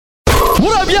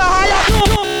What up, y'all? How y'all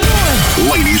doing?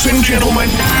 Ladies and gentlemen,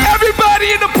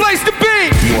 everybody in the place to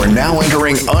be. You are now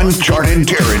entering uncharted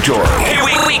territory. Here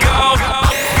we go.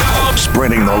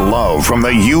 Spreading the love from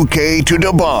the UK to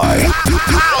Dubai.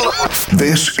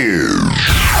 This is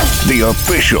the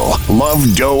official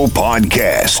LoveDough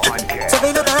podcast.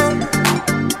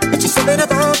 Something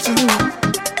about you.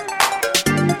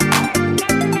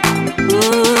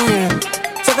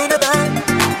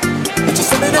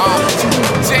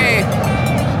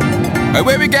 Hey,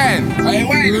 where we going?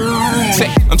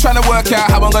 I'm trying to work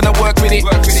out how I'm gonna work with it.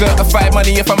 Certified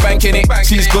money if I'm banking it.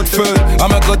 She's good food,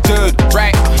 I'm a good dude,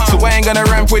 right? So I ain't gonna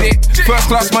ramp with it. First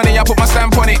class money, I put my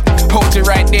stamp on it. Hold it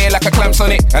right there like a clamps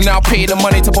on it. And now pay the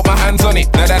money to put my hands on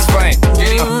it. Now that's fine.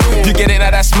 You get it,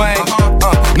 now that's mine.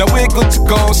 Now we're good to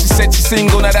go. She said she's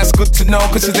single, now that's good to know.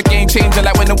 Cause she's a game changer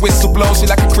like when the whistle blows. She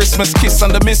like a Christmas kiss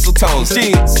under mistletoe.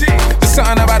 There's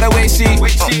something about the way she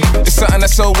it's something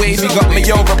that's so wavy. Got me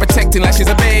over protecting like she's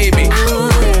a baby.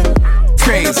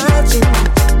 Crazy.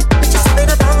 Something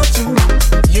about you.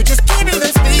 You just give me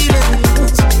this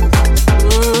feelings.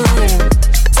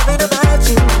 Something about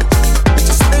you.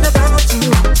 Something about you.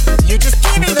 You just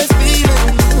give me this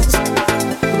feelings.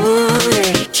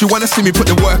 She wanna see me put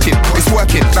the work in, it's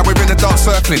working, like we're in the dark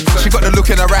circling. She got the look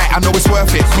in her right, I know it's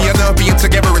worth it. Me and her being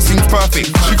together, it seems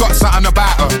perfect. She got something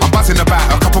about her, I'm buzzing about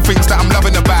her. Couple things that I'm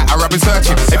loving about her, I've been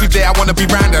searching. Every day I wanna be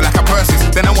round her like a Persis.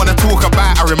 Then I wanna talk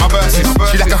about her in my verses.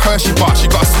 She like a Hershey bar, she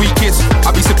got a sweet kiss.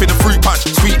 I be sipping the fruit punch,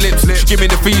 sweet lips. She give me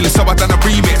the feeling, so I done a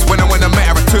remix. When I met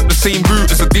her, I took the same route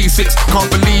as a D6. Can't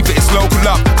believe it, it's local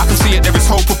up. I can see it, there is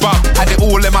hope above. Had it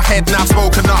all in my head, now I've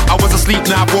spoken up. I was asleep,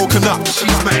 now I've woken up. She's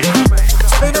mad.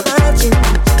 Something about you,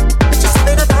 it's just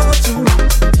something about you.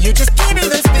 You just give me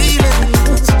this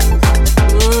feelings.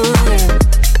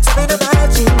 Something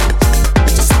about you,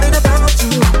 it's just something about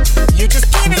you. You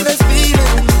just give me this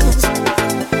feelings.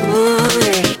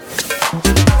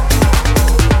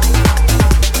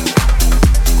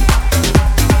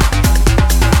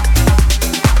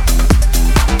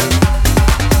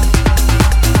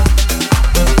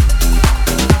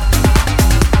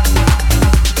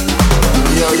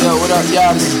 Yo, what up,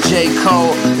 y'all? This is J.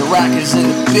 Cole. The Rockers in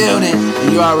the building.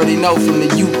 And you already know from the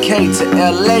UK to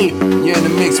LA, you're in the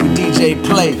mix with DJ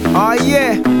Play. Oh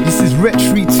yeah, this is Rich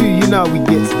 32. You know how we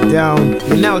get down.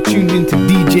 You're now tuned into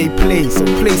DJ Play, so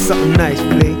play something nice,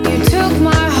 play. You took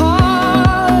my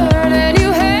heart and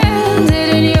you held it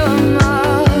in your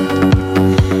mouth.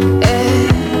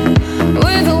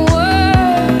 With a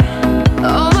word,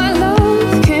 all my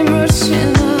love came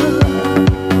rushing up.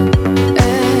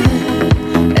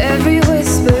 Every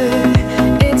whisper,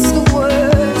 it's the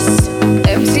worst.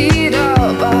 Emptied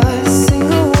out by a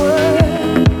single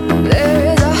word. There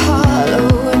is a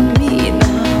hollow in me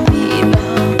now, me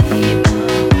now, me now.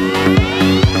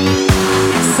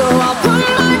 So I'll put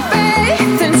my faith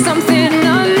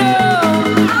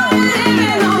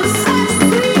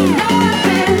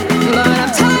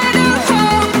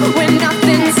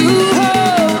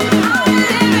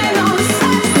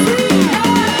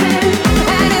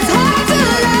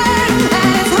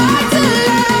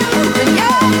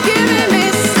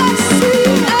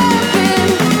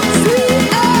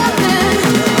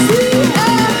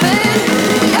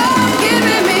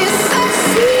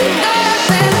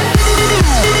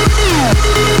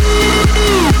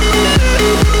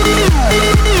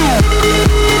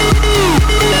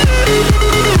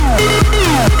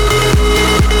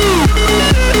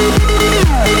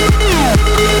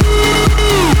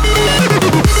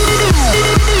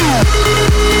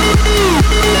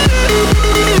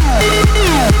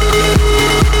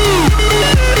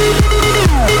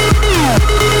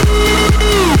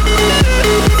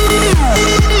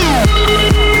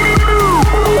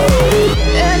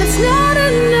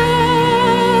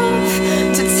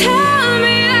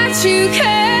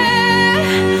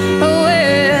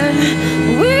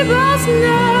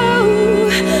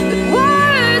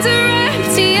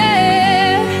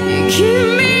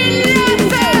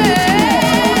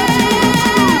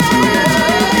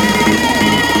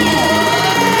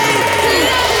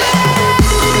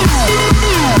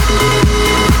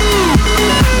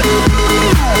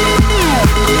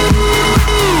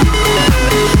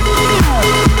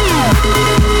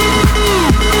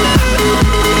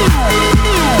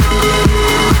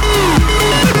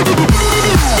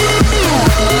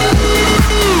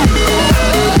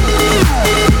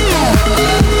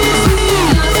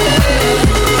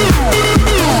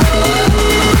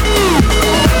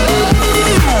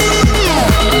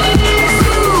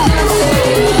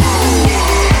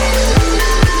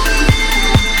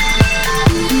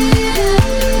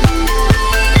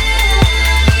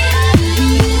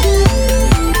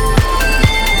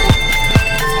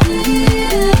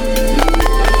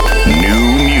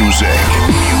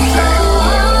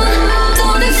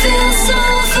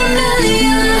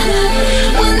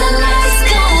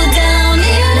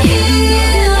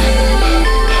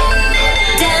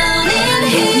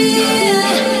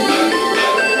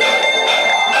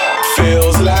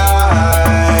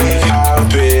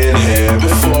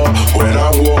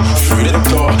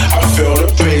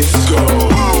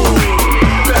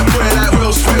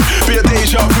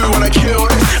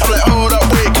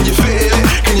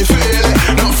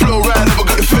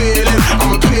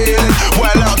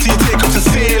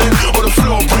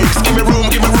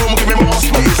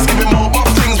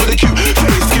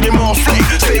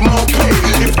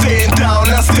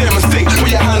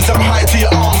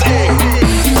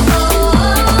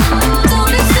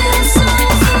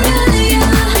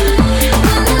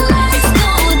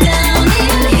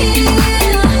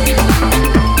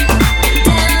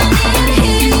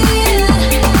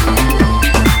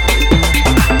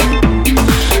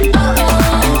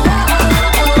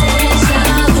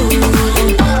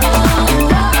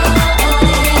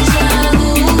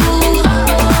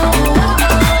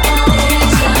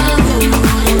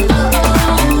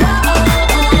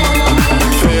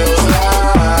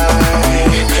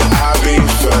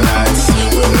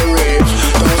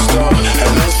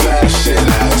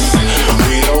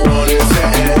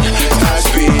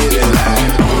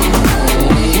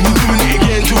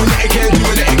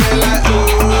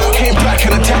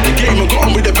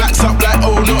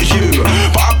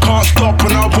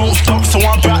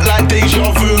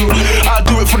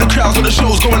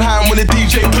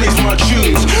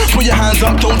put your hands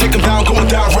up, don't take them down, going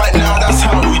down right now, that's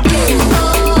how we do.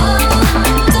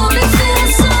 Don't it feel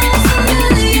so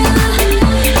familiar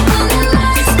when the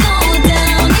lights go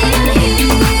down in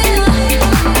here,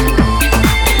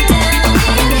 down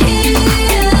in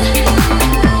here.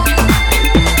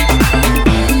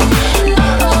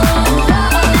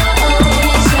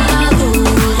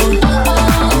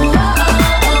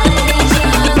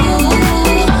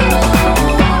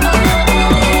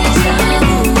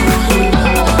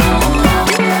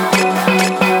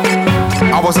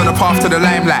 I was on the path to the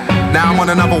limelight, now I'm on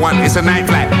another one, it's a night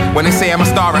flight. When they say I'm a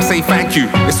star, I say thank you.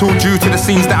 It's all due to the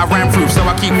scenes that I ran through, so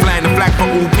I keep flying the flag for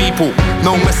all people.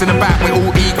 No messing about, we're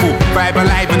all equal. Vibe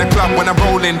alive in the club when I'm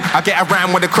rolling, I get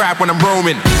around with the crowd when I'm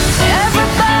roaming.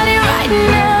 Everybody right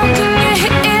now, can you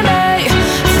hear me?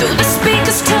 Through the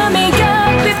speakers, turn me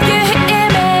up if you hear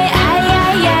me. Ay,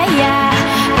 ay, ay, ay.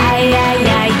 Ay, ay,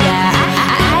 ay, ay.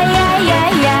 Ay, ay,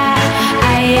 ay, ay.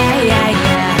 Ay, ay, ay,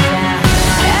 ay.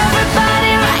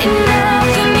 Everybody right now,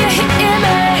 can you hear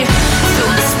me?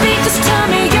 Through the speakers, turn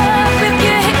me up if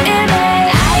you hear me.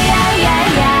 Ay, ay,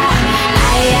 ay, ay.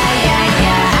 Ay, ay, ay,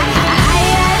 ay. Ay,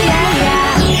 ay, ay,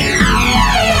 ay.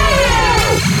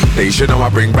 They should know I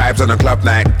bring vibes on a club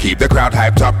night. Keep the crowd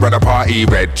hyped up, run a party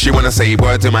red. She wanna say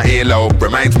words in my earlobe.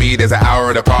 Reminds me there's an hour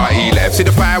of the party left. See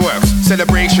the fireworks,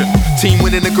 celebration. Team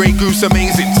winning the Grey Goose,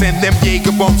 amazing. Send them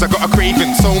Jaeger bombs, I got a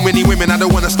craving. So many women, I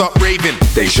don't wanna stop raving.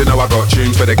 They should know I got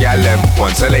tunes for the gal them.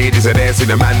 Once the ladies are there, see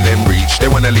the man them reach. They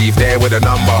wanna leave there with a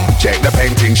number. Check the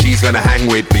painting, she's gonna hang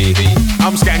with me.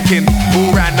 I'm skanking,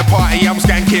 all round the party, I'm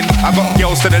skanking. I got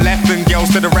girls to the left and girls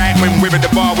to the right. When we're at the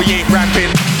bar, we ain't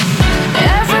rapping.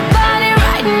 Everybody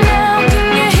right now,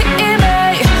 can you hear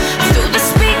me? Through the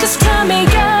speakers, turn me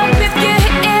up if you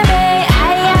hear me.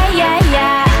 Ay, ay, ay,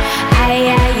 ay.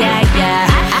 Ay, ay, ay, ay.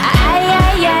 Ay,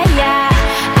 ay, ay, ay.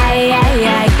 Ay, ay,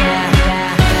 ay, ay.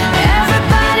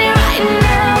 Everybody right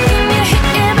now, can you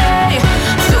hear me?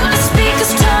 Through the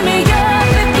speakers, turn me up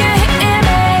if you hear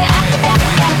me. Ay, ay, ay, ay.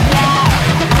 Ay,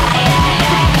 ay,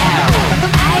 ay, ay.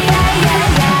 Ay, ay, ay,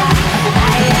 ay.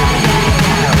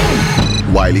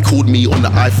 Wiley called me on the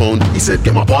iPhone. He said,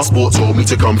 get my passport, told me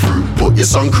to come through. Put your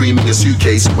sun cream in your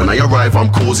suitcase. When I arrive,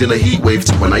 I'm causing a heat wave.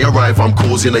 When I arrive, I'm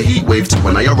causing a heat wave.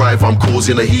 When I arrive, I'm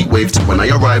causing a heat wave. When I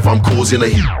arrive, I'm causing a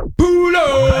heat.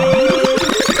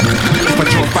 But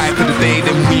you're fight for the day,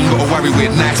 then we ain't gotta worry, we're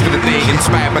nice for the day.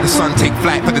 Inspired by the sun, take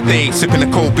flight for the day. Sipping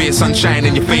a cold beer, sunshine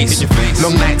in your face.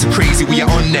 Long nights are crazy, we are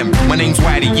on them. My name's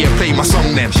Wiley, yeah, play my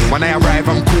song then. When I arrive,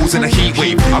 I'm causing a heat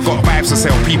wave. I've got vibes to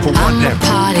sell, people want them. I'm a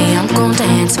party, I'm gon'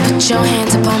 dance. Put your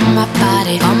hands up on my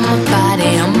body, on my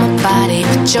body, on my body.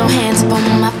 Put your hands up on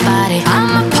my body.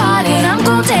 I'm a party, I'm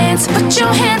gon' dance. Put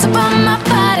your hands up on my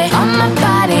body, on my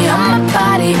body, on my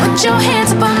body. Put your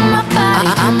hands up on my body.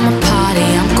 I'm a party,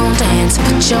 I'm gon' dance.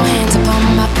 Put your hands up on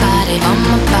my body, on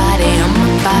my body, on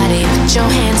my body. Put your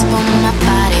hands up on my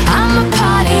body. I'm a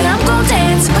party, I'm gon'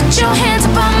 dance. Put your hands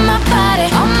up on my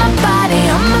body, on my body,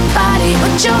 on my body.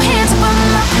 Put your hands up on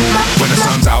my When the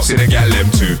sun's out, see the gal them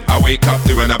too. I wake up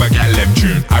to another gal them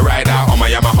tune. I ride out on my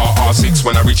Yamaha R6.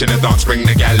 When I reach in the dance, bring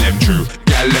the gal them true.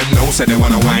 Gal them know, say they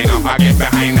wanna wind up. I get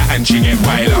behind that and she get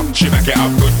wild up. She back it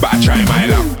up good, but I try my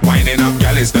luck. Winding up,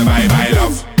 gal is the vibe I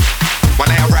love. When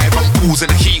I arrive, I'm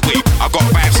causing a heat wave. I got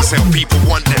vibes to sell, people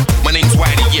want them. My name's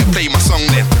Wiley, yeah, play my song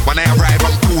then. When I arrive,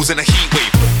 I'm causing a heat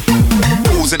wave.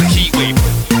 Causing a heat wave.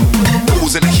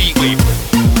 Causing a heat wave.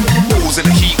 Causing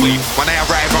a heat wave. When I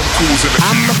arrive, I'm causing a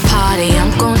heat wave. I'm a party,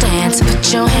 I'm gon' dance. Put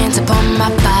your hands up on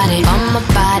my body, on my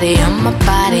body, on my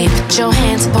body. Put your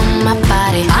hands up on my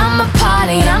body. I'm a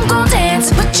party, I'm gon'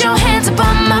 dance. Put your hands up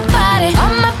on my body,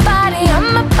 on my body, on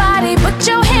my body. Put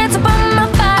your hands up on my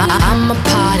body. I'm a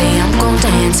party, I'm gon'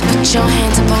 dance. Put your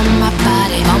hands up on my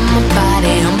body, on my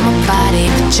body, on my body.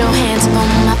 Put your hands up on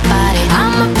my body.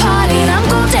 I'm a party, I'm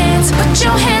gon' dance. Put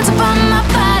your hands up on my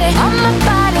body, on my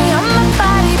body, on my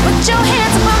body. Put your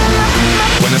hands up on my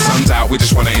body. When the sun's out, we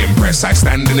just wanna impress. I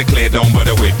stand in the clear, don't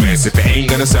bother with mess. If it ain't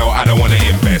gonna sell, I don't wanna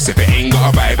invest. If it ain't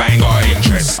got a vibe, I ain't got an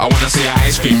interest. I wanna see a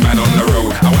ice cream man on the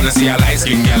road. I wanna see a light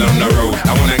skin gal on the road.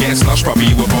 I wanna get slush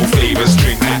puppy with both flavors.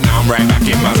 Drink that, now I'm right back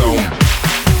in my zone.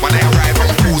 When I arrive,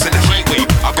 I'm causing a heat wave.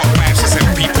 I got vibes to sell,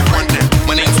 people want them.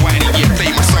 My name's Wiley, yeah,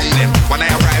 play my song then. When I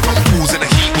arrive, I'm causing a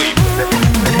heat wave.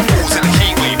 Causing a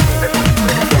heat wave.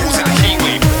 Causing a heat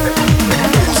wave.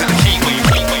 Causing a heat wave.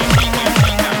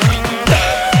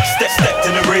 Step to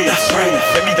the rave. That's right.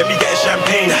 Let me get a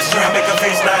champagne. That's right. I make a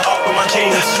face light up with my chain.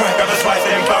 That's right. Grab a slice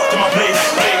then bounce to my place.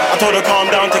 I told her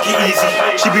calm down, take it easy.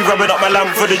 She be rubbing up my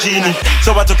lamp for the genie.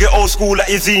 So I took it old school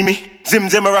like you see me. Zim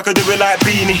zimmer, I could do it like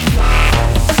Beanie.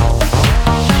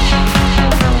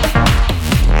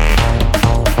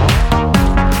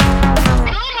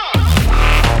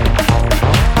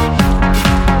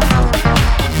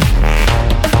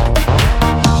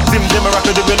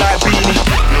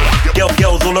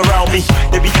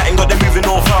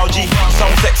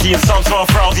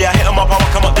 Saturday I hit 'em up, I'ma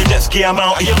come up the jet ski, I'm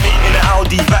out. You meet in the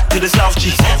Audi, back to the South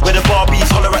Cheeks, where the Barbies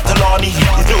holler at Talani.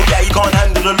 This little yatty can't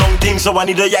handle the long thing, so I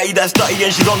need a yatty that's dirty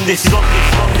and she's on this. She's on this,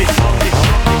 on this, on this.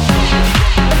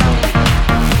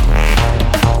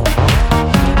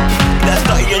 That's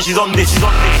dirty and she's on this, she's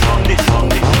on this, on this, on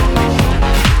this.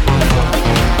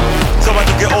 So I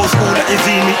took it old school like you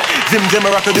see me. Zim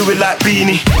Zimmer, I could do it like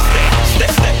Beanie.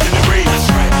 Step, step to the rave.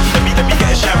 Let me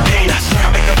get a champagne. I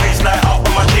make a face light up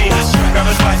with my chain. Grab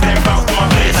a spice, then bounce to my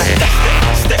place.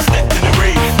 Step, step to the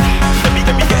rave. Let me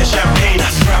get a champagne. I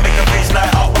make a face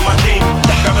light up with my chain.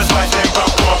 Grab a spice, then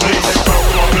bounce to my place. Bounce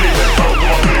to my place. Bounce to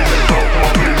my place. Bounce to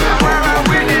my place.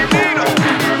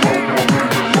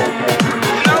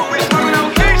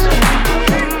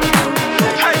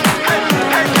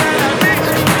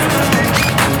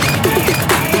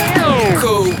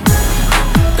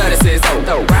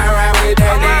 Ride with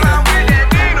that nigga.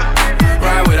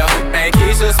 Ride with her. Ain't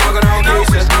Keisha smoking on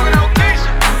Keisha.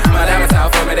 My diamonds out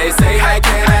for me, they say, how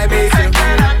can I meet you?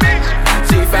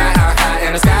 She fly high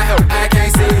in the sky, hope I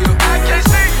can't see you.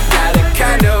 Got a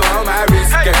condo on my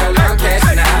wrist, girl, I'm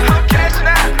cashing out.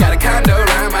 Got a condo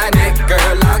around my neck,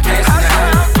 girl, I'm cashing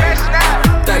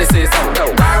out. 36,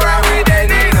 ride with that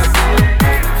nigga.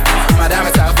 My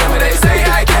diamonds out for me, they say,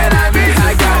 how can I meet you?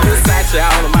 I got Versace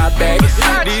all on my back.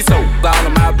 These hoes all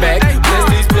on my back. Bless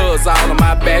these plugs all on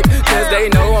my back. Cause they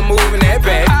know I'm moving that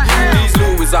back. These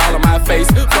Louis all on my face.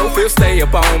 4/5 stay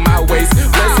up on my waist.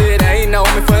 Bless it, ain't know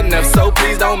me for enough. So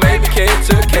please don't make me catch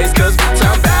a case. Cause bitch,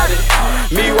 I'm bout it.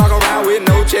 Me walk around with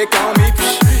no check on me.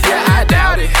 Psh, yeah, I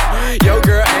doubt it. Yo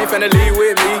girl ain't finna leave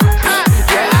with me.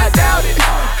 Yeah, I doubt it.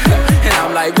 And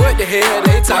I'm like, what the hell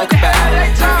they talk about?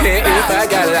 And if I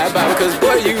got it, I buy it. Cause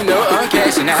boy, you know I'm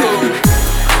cashing out.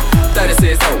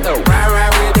 36,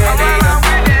 ride with that nigga.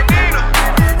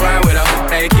 Ride with her.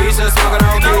 Ain't Keisha smoking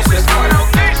on Keisha.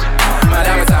 My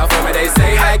diamonds out for me, they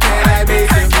say, how can I meet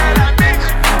you?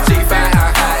 She fly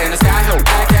high in the sky, hope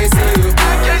I can't see you.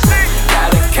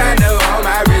 Got a condo on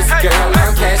my wrist, girl,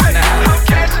 I'm cashing out.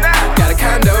 Got a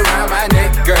condo around my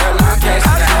neck, girl, I'm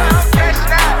cashing out.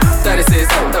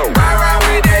 36, ride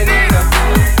with that nigga.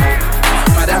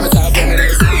 My diamonds out for me,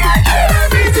 they say, how can I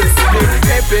meet you?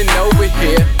 Pimpin' over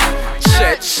here.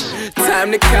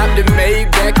 Time to cop the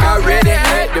Maybach, already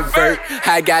had the vert.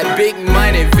 I got big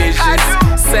money visions,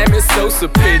 Sammy Sosa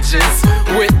pigeons.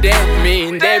 What that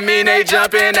mean? That mean they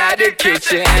jumping out the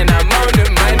kitchen. And I'm on the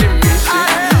money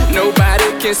mission.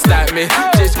 Nobody can stop me.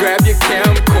 Just grab your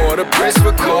camcorder, press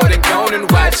record and go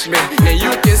and watch me. And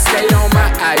you can skate on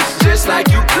my ice, just like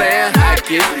you playing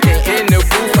hockey. And in the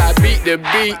booth I beat the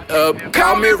beat up,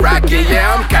 call me Rocky,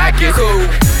 yeah I'm cocky. Cool.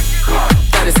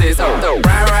 36, ride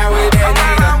with that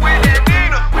nigga.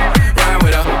 Ride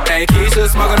with her. Ain't Keisha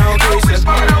smoking on Keisha.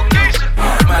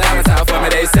 My diamonds out for me,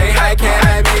 they say, how can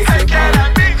I meet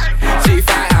you? She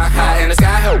fly high in the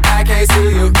sky, hope I can't see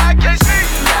you. Got a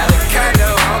condo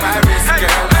on my wrist,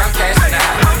 girl, I'm cashing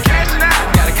out.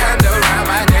 Got a condo around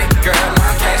my neck, girl,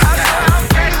 I'm cashing out.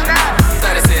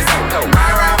 36,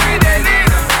 ride with that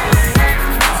nigga.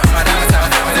 My diamonds out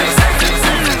for me, they say,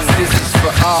 this is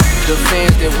for all the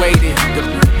fans that waited,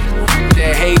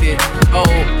 that hated,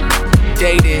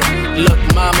 dated. Look,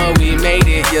 mama, we made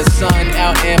it. Your son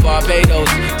out in Barbados.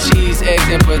 Cheese, eggs,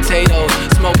 and potatoes.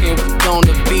 Smoking on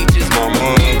the beaches.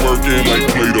 Mama working like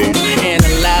Play-Doh.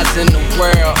 Analyzing the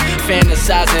world.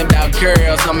 Fantasizing about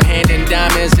girls. I'm handing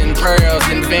diamonds and pearls.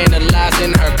 And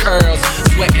vandalizing her curls.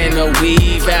 Sweating the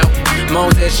weave out.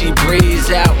 Moans as she breathes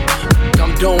out.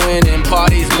 I'm doing in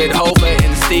parties with Hova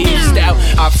and Steve Stout.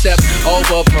 Offset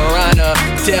over Piranha,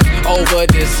 death over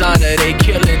dishonor. They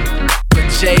killing with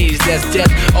J's, that's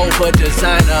death over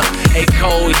designer. A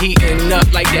cold heating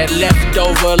up like that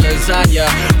leftover lasagna.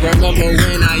 Remember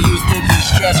when I used to be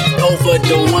stressed over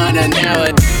Dewana? Now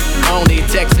it only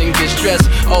texting get stressed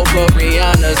over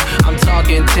Rihanna's. I'm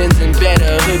talking tens and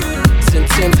better hood and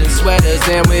Timbs and sweaters,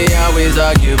 and we always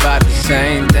argue about the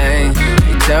same thing.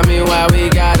 You tell me why we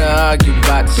gotta argue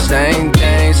about the same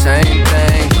thing,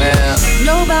 well.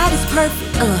 Nobody's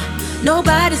perfect,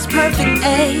 nobody's perfect,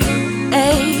 hey,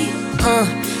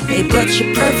 but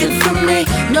you're perfect for me.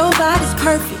 Nobody's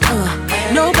perfect,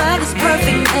 nobody's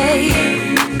perfect,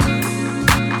 hey,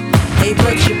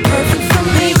 but you're perfect for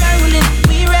me. Rolling,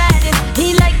 we riding,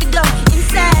 he like to go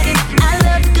inside it. I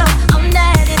love to go, I'm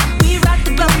not it. We rock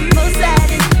the boat, both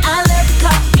sides. I love to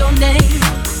call your name.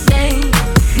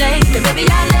 And baby,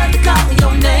 I love to call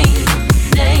your name.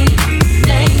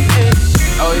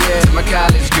 Oh yeah, my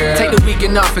college girl. Take the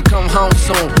weekend off and come home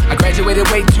soon. I graduated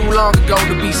way too long ago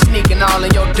to be sneaking all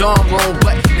in your dorm room,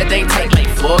 but that thing take like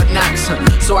 4 knocks.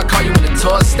 So I call you when the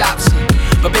tour stops.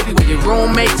 But baby, when your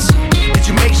roommates, Did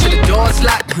you make sure the door's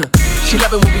locked? She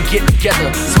love it when we get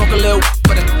together. Smoke a little,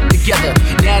 but together.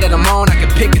 Now that I'm on, I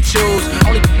can pick and choose.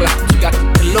 Only people who got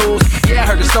to lose. Yeah, I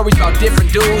heard the stories about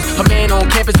different dudes. Her man on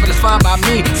campus, but it's fine by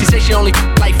me. She say she only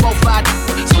like 4, 5.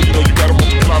 So you know you gotta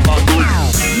multiply by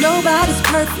 3. Nobody's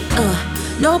perfect,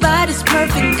 nobody's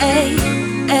perfect, ayy,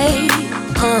 ayy,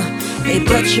 hey,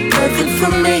 but you're perfect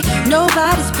for me.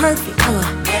 Nobody's perfect,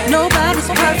 nobody's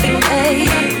perfect, ayy,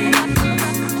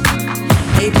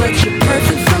 hey, but you're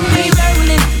perfect for me. We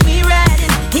rollin', we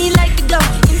riding, he like to go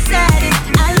inside it.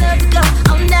 I love to go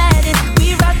all night and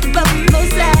we rock the boat,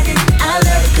 most sided. I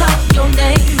love to call your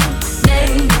name,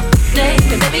 name, name,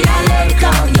 and baby I love to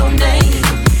call your name,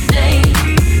 name,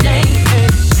 name.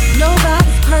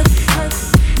 Nobody's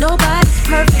perfect, nobody's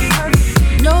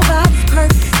perfect, nobody's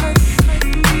perfect,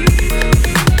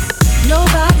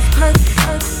 nobody's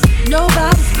perfect,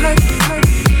 nobody's perfect,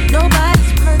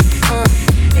 nobody's perfect,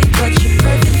 hey, but you're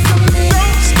perfect for me.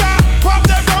 Don't stop, pop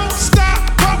that, don't stop,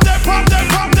 pop that, pop that,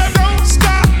 pop that, don't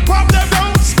stop, pop that,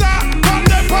 don't stop, pop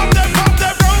that, pop that, pop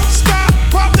that, don't stop,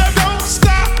 pop that, don't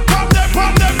stop, pop that,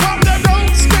 pop that, pop that, don't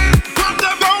stop, pop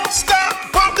that, don't stop,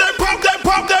 pop that, pop that,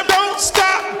 pop that, don't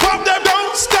stop, pop that,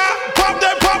 don't stop, pop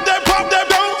that, pop that, pop that,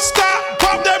 don't stop,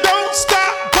 pop that, don't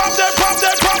stop, pop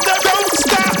that, pop that, pop that, don't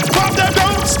stop, pop that,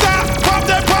 don't stop, pop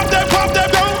that, pop that, pop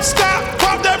that, don't stop,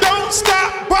 pop that, don't stop,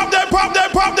 pop that, pop that,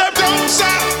 pop that, don't stop,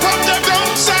 pop that,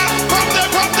 don't stop, pop that,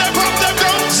 pop that, pop that,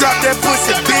 don't stop. Drop that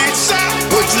pussy, bitch.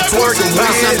 What you twerking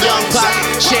with? Some young pop,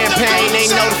 champagne, they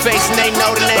know the face and they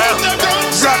know the name.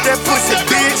 Drop that pussy,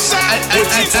 bitch. What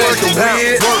you twerking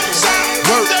with? Work,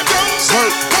 work,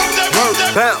 work, work,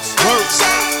 bounce, work,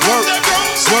 work,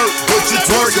 work. What you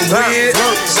twerking with?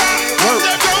 Work, work,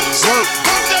 work,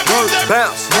 work,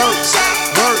 bounce, work,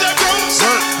 work,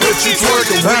 work. What you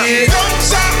twerking with?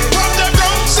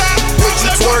 What you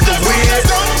twerking with?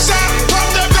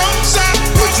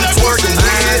 What you twerking with? What you twerking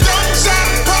with?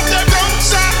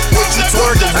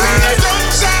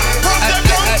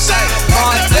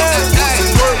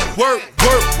 Work,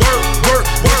 work, work, work.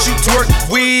 What you twerk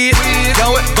with?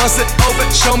 Go and bust it open.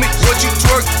 Show me what you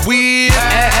twerk with.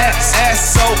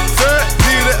 Ass so good,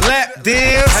 need a lap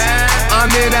dance. I'm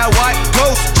in that white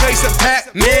ghost, chasing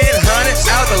Pac-Man. 100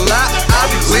 out the lot, I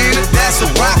be leaning, that's a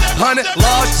rock. 100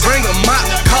 large, bring a mop.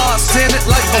 Cars tinted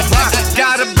like a rock.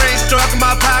 Got a brain struck in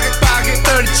my pocket.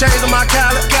 30 chains on my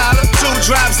collar. 2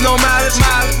 drops, no mileage.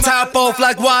 Top off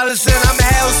like Wallace, and I'm a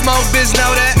hell smoke, bitch,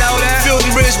 know that. Filthy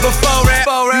rich before that.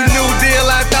 You new deal,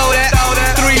 I throw that.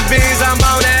 3 beans, I'm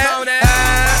on that.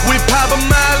 We pop a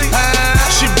molly,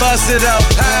 she bust it up.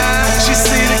 She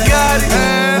see the Gotti,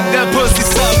 that pussy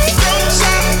suck.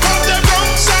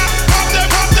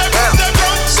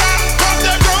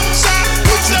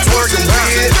 What you twerking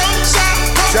with?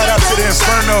 Shout out to the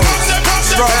Infernos,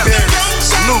 Strawberries.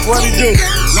 Luke, what he do?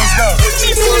 Let's go.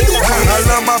 I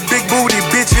love my big booty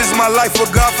bitches, my life a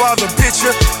Godfather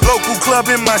picture. Local club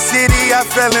in my city, I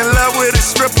fell in love with a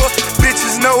stripper.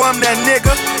 Bitches know I'm that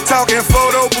nigga, talking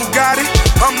photo Bugatti.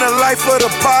 I'm the life of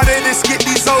the party, let's get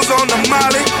these hoes on the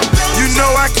molly. You know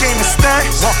I came to stunt,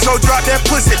 so drop that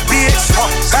pussy, bitch.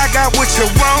 I got what you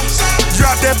want,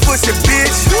 drop that pussy,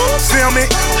 bitch. Film it,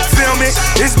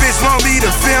 this bitch want me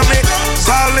to film it.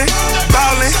 Ballin',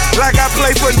 ballin', like I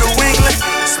play for New England.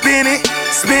 Spin it,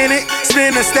 spin it,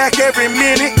 spin a stack every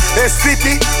minute. That's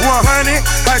 50, 100,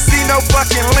 I see no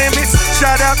fucking limits.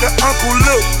 Shout out to Uncle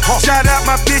Luke, shout out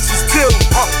my bitches too.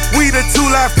 We the 2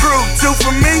 Live crew, 2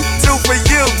 for me, 2 for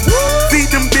you. Feed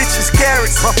them bitches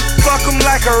carrots, fuck them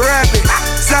like a rabbit.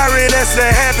 Sorry, that's a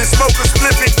habit, smoke a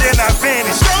split it, then I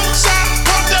vanish. Don't stop,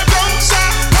 pop that, don't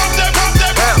stop, pop that, pop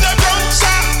that, pop that, don't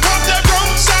stop, pop that,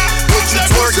 don't stop. What you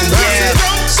twerking with?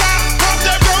 Don't stop, pop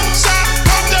that, don't stop,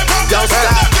 pop that, pop that, Don't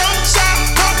stop. don't stop,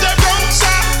 pop that, don't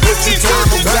stop. What you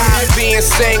twerking with? Being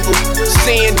single,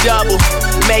 seeing double,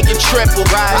 making triple.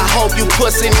 I hope you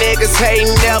pussy niggas hate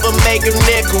never make a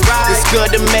nickel. It's good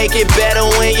to make it better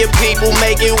when your people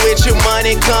make it with your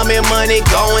money coming, money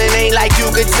going. Ain't like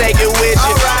you could take it with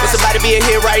you. It's about to be a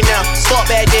hit right now. Fuck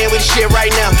back then with shit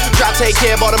right now. Drop, take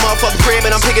care, bought a motherfucking crib,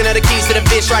 and I'm picking up the keys to the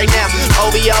bitch right now.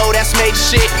 OVO, that's major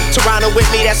shit. Toronto with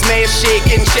me, that's major shit.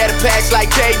 Getting cheddar packs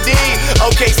like KD.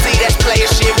 OKC, that's player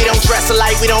shit. We don't dress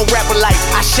alike, we don't rap alike.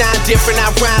 I shine different, I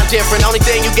rhyme different. Only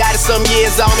thing you got is some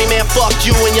years on me, man. Fuck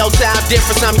you and your time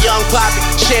difference. I'm young poppy.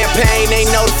 Champagne, they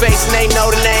know the face and they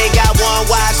know the name. Got one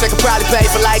watch that could probably pay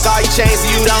for like all your chains, so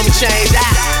you don't be changed.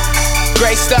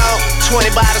 Grey Stone,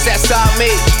 20 bottles, that's all me.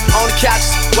 On the couch,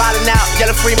 wildin' out,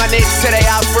 yelling free my niggas till they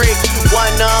all free. One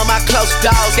of my close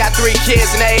dogs got 3 kids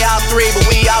and they all 3, but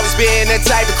we always been that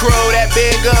type of crew that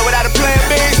been good without a plan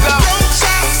B. So.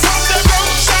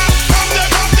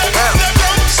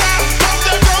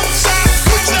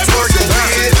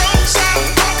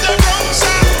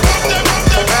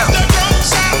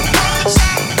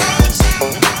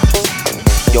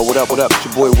 up? What up? It's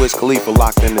your boy Wiz Khalifa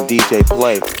locked in the DJ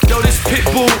Play. Yo, this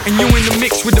Pitbull, and you in the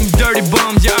mix with them dirty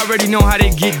bums. Y'all already know how they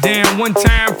get down. One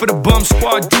time for the Bum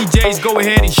Squad DJs, go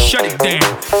ahead and shut it down.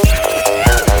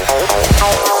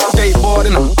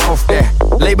 Skateboarding, I'm off that.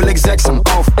 Label execs, I'm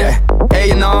off that.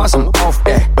 A&Rs, I'm off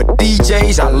that. But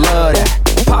DJs, I love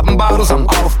that. Popping bottles, I'm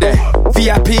off that.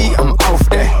 VIP, I'm off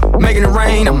that. Making it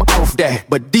rain, I'm off that.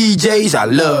 But DJs, I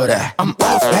love that. I'm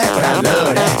off that, but I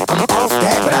love that. I'm off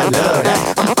that, but I love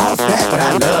that. I'm off that, but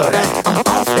I love that. I'm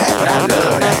off that, but I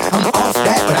love that. I'm off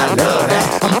that, but I love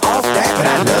that. I'm off that, but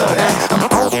I love that. I'm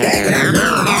off that, but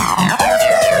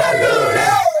I love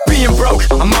that. Being broke,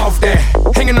 I'm off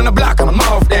that. Hanging on the block, I'm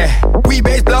off that. We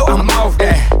bass blow, I'm off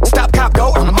that. Stop, cop,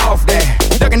 go, I'm off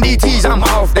that. Ducking DTs, I'm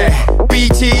off that.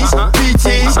 BTs,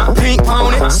 PTs, Pink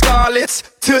Pony, Scarlets,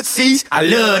 Tootsies, I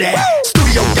love that.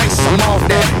 Studio gangsters, I'm off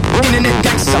that. Internet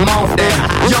gangsters, I'm off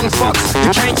that. Young fucks,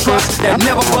 you can't trust, that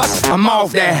never bust, I'm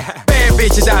off that. Bad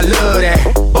bitches, I love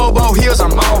that. Bobo heels,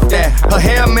 I'm off that. Her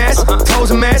hair a mess,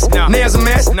 toes a mess, nails a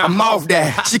mess, I'm off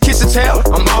that. She kiss her tail,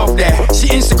 I'm off that. She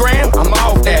Instagram, I'm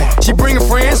off that. She bring her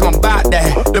friends, I'm about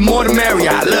that. The more the merrier,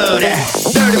 I love that.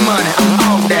 Dirty money, I'm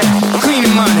off that.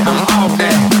 Cleaning money, I'm off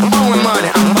that. Owing money,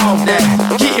 I'm off that.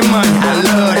 Getting money, I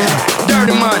love that.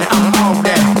 Dirty money, I'm off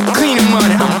that. Cleaning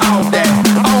money, I'm off that.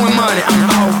 Owing money, I'm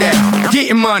off that.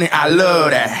 Getting money, I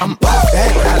love that. I'm off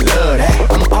that, but I love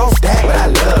that. I'm off that, but I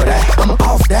love that. I'm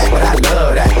off that, but I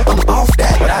love that. I'm off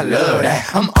that, but I love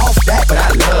that. I'm off that, but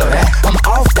I love that. I'm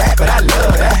off that, but I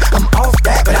love that. I'm off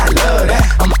that, but I love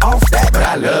that. I'm off that, but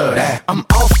I love that. I'm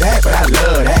off that, but I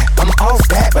love that. I'm off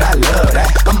that, but I love that.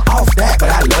 I'm off that, but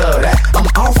I love that. I'm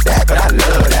off that, but I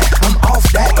love that. I'm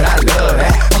off that, but I love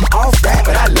that. I'm off that,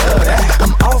 but I love that.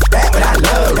 I'm off that, but I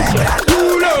love that.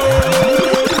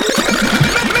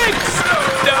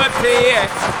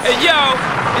 Hey yo,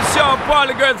 it's Sean Paul,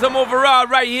 the girls, I'm overall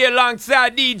right here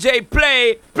alongside DJ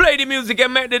Play. Play the music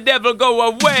and make the devil go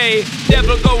away.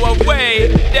 Devil go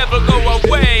away. Devil go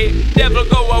away. Devil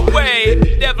go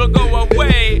away. Devil go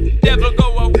away. Devil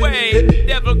go away.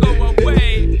 Devil go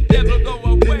away. Devil go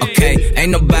away. Okay,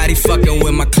 ain't nobody fucking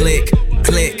with my click.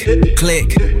 Click,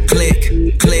 click,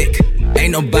 click, click.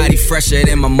 Ain't nobody fresher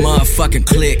than my motherfucking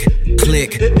click.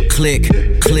 Click, click,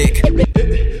 click.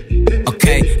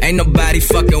 Okay, ain't nobody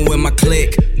fucking with my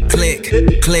click. Click,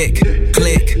 click,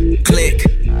 click, click.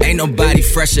 Ain't nobody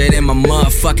fresher than my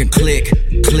motherfucking click.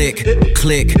 Click,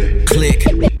 click, click.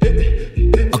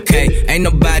 Okay, ain't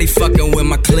nobody fucking with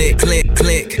my click. Click,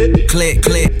 click, click,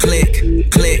 click,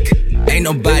 click, click. Ain't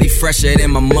nobody fresher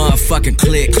than my motherfucking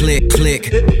click. Click, click,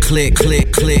 click,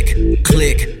 click, click,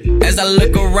 click. As I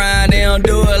look around, they don't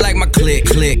do it like my click.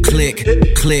 Click, click,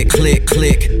 click, click,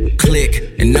 click,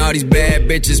 click. And all these bad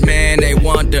bitches, man, they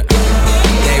want the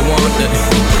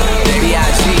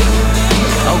B.I.G.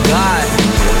 Oh God.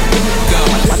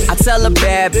 I tell a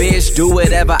bad bitch, do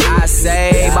whatever I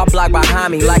say. My block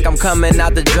behind me like I'm coming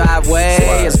out the driveway.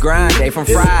 It's grind day from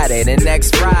Friday to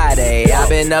next Friday. I've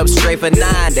been up straight for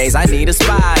 9 days, I need a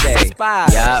spy day.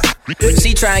 Yup.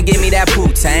 She tryna give me that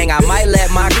Wu-Tang. I might let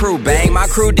my crew bang. My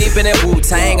crew deep in that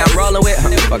Wu-Tang. I'm rolling with,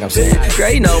 fuck I'm saying. Girl,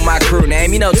 you know my crew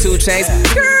name, you know 2 Chainz.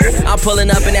 I'm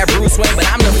pulling up in that Bruce Wayne, but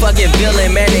I'm the fucking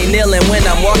villain. Man, they kneeling when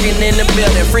I'm walking in the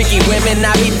building. Freaky women,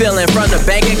 I be feeling. From the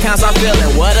bank accounts, I'm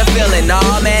feeling. What a feeling,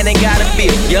 nah, man, ain't gotta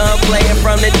feel. Young player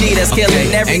from the D that's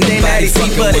killing everything that he see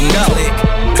but it go. Click,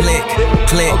 click,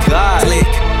 click, click,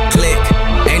 click.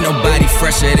 Ain't nobody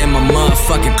fresher than my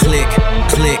motherfucking click.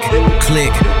 Click,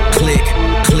 click, click,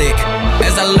 click.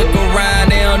 As I look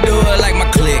around, they don't do it like my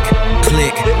click.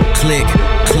 Click, click,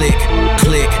 click,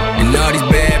 click. And all these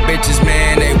bad bitches,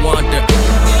 man, they want the.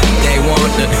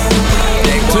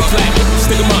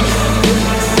 Stick 'em up.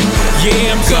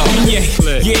 Yeah, I'm talking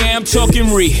yeah, I'm talking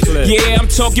yeah, I'm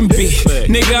talking B,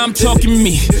 nigga, I'm talking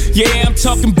me, yeah, I'm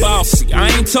talking bossy, I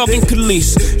ain't talking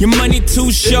Khalees, your money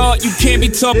too short, you can't be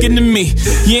talking to me,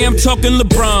 yeah, I'm talking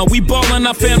LeBron, we ballin'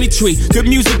 our family tree, good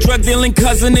music, drug dealing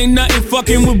cousin, ain't nothing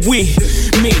fucking with we,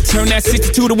 me, turn that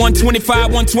 62 to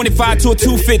 125, 125 to a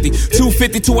 250,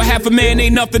 250 to a half a man,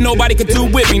 ain't nothing nobody could do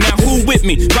with me, now who with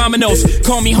me, Vamanos,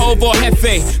 call me Hov or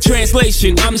Hefe,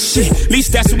 translation, I'm the shit,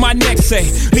 least that's what my neck say,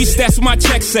 least that's what my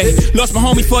check say, lost my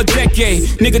homie for a decade,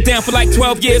 nigga down for like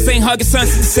 12 years, ain't hugging son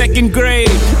since the 2nd grade,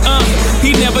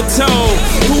 he never told,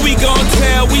 who we gon'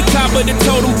 tell, we top of the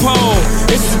totem pole,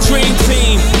 it's the dream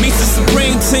team, meets the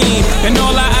supreme team, and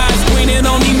all our eyes green, it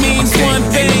only means one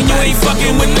thing, you ain't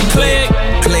fucking with the click,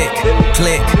 click,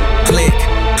 click, click,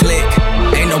 click,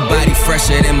 ain't nobody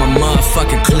fresher than my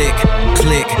motherfucking click,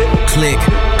 click, click,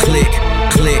 click,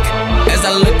 click, as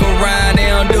I look around, they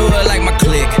don't do it like my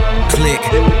click, click, click,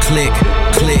 click,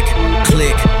 click,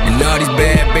 click. And all these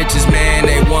bad bitches, man,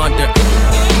 they want the.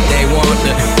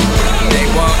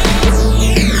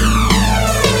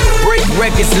 Break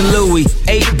records to Louis,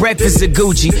 8 breakfasts of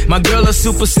Gucci. My girl a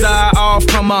superstar, all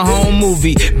from a home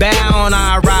movie. Bow on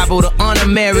our arrival to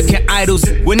Un-American Idols.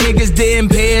 When niggas did in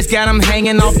pairs, got them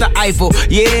hanging off the Eiffel.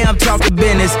 Yeah, I'm talking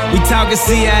business, we talking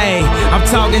CIA. I'm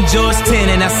talking George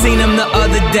Tenet, I seen him the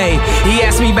other day. He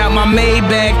asked me about my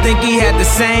Maybach, think he had the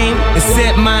same.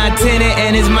 Except my tenant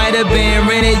and his might have been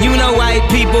rented. You know white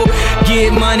people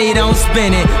get money, don't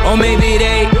spend it. Or maybe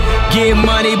they get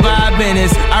money by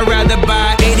business. I'd rather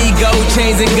buy 80 gold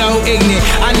chains and go ignorant.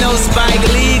 I know Spike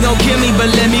Lee gon' kill me, but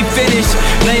let me finish.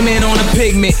 Blame it on a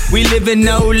pigment, we live in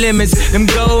no limits. Them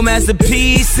gold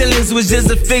masterpiece ceilings was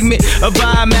just a figment of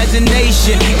our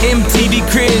imagination. MTV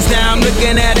cribs, now I'm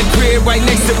looking at a crib right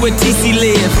next to where TC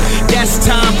live. That's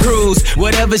Tom Cruise,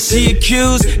 whatever she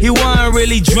accused. He wasn't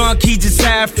really drunk, he just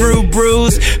had fruit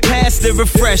brews. Pass the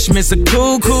refreshments, a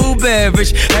cool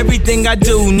beverage. Everything I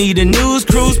do need a news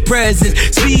cruise presence.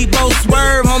 Speedboat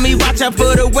swerve, homie, watch out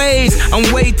for the waves.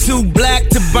 I'm way too black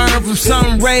to burn from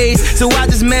sun rays, so I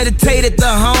just meditate at the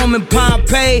home in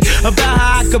Pompeii about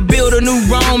how I could build a new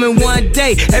Rome in one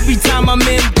day. Every time I'm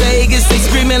in Vegas, they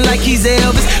screaming like he's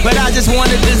Elvis, but I just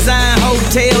wanna design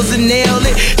hotels and nail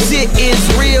it. Shit is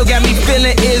real, got me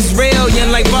feeling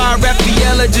Israelian like Bar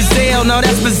Raphael or Giselle. No,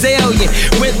 that's Brazilian.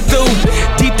 Went through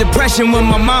deep depression when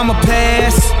my mama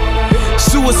passed.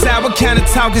 Suicide, what kind of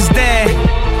talk is that?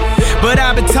 But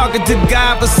I've been talking to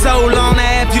God for so long.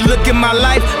 Now if you look at my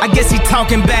life, I guess he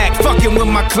talking back, fucking with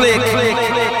my clique.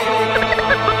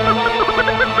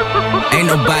 Ain't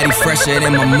nobody fresher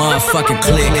than my motherfucking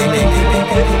clique.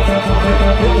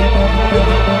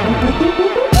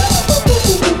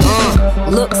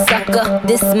 Look, sucker,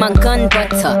 this my gun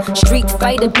butter. Street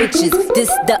fighter bitches, this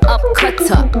the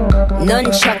upcutter.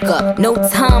 Nunchucker, no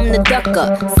time to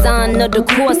ducker. Sign of the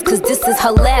cross, cause this is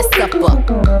her last supper.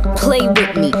 Play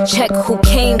with me, check who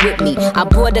came with me. I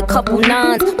brought a couple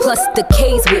nines, plus the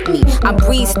K's with me. I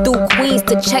breeze through Queens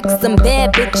to check some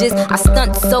bad bitches. I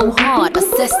stunt so hard,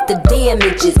 assess the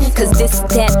damages. Cause this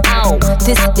that ow,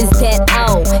 this is that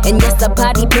ow. And yes, I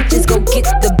body bitches, go get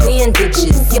the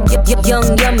bandages.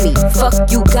 Young yummy, fuck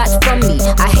you got from me.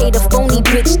 I hate a phony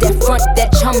bitch that front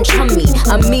that chum-chummy.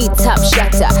 I'm me, top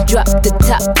shotter, drop the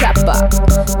top topper.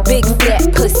 Big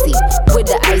fat pussy with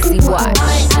the icy watch. I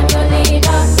am your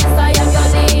leader, yes I am your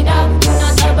leader. You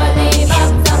not a believer.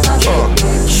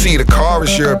 See, the car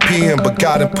is European, but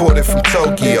got imported from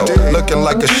Tokyo. Looking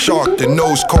like a shark, the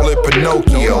nose call it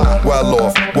Pinocchio. Well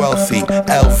off, wealthy,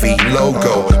 LV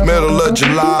logo. Middle of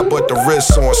July, but the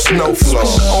wrist on snow flow.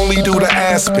 Only do the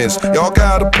Aspens, y'all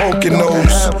got a poking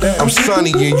nose. I'm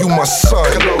sunny and you my son.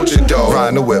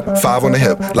 Riding the whip, 5 on the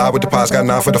hip. Lie with the pies, got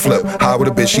 9 for the flip. High with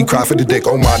a bitch, she cry for the dick.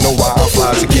 Oh my, know why I'm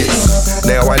fly to get.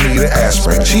 Now I need an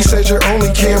aspirin. She said you're only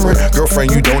Cameron.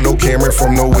 Girlfriend, you don't know Cameron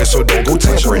from nowhere, so don't go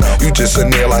tampering. You just a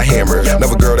nail I hammer.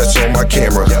 Never girl that's on my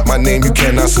camera. My name you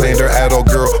cannot slander at all,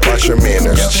 girl. Watch your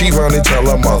manners. She run and tell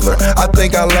her mother, I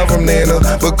think I love him, Nana,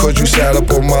 because you sat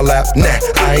up on my lap. Nah,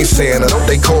 I ain't Santa.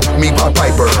 They call me Pop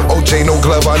Piper. OJ, no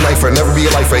glove, I knife her. Never be a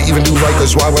lifer, even do right,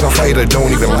 cause why would I fight her?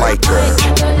 Don't even like her.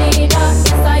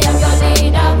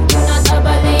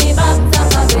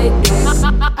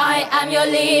 I am your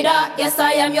leader, yes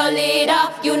I am your leader.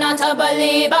 You not a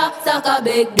believer, suck a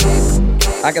big dick.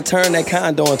 I can turn that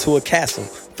condo into a castle,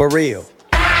 for real.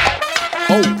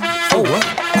 What?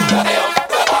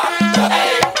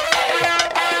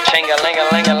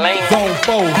 Ching-a-ling-a-ling-a-ling. Zone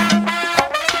 4.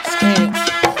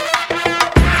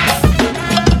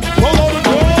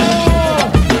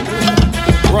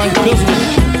 Run business.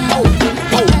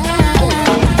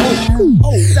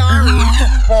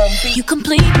 You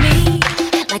complete me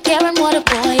like air and water,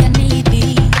 boy, I need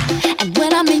thee. And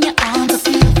when I'm in your arms, I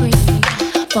feel free.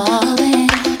 Falling,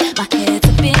 my head's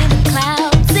up in the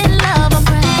clouds. In love, I'm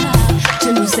proud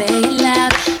to say it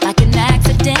loud. Like an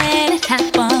accident, it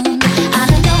happened. Out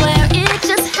of nowhere, it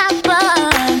just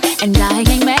happened. And I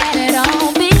ain't mad at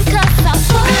all because I'm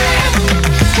falling.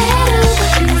 Head over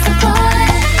heels, I'm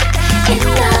falling. In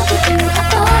love with you, I'm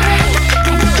falling.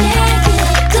 And you can't get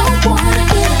up, don't wanna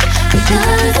get up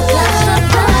because of love.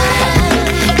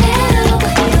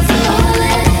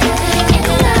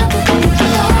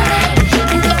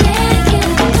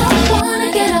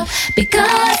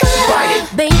 Because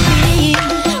baby,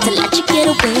 to let you get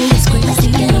away is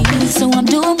crazy. So I'm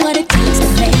doing what it takes to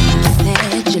make you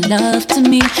pledge your love to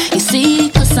me. You see,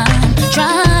 cause I'm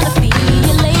trying to be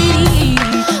your lady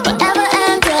forever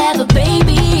and ever,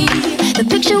 baby. The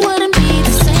picture wouldn't be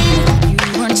the same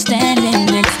if you weren't standing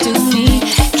next to me.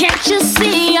 Can't you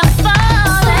see I'm fine?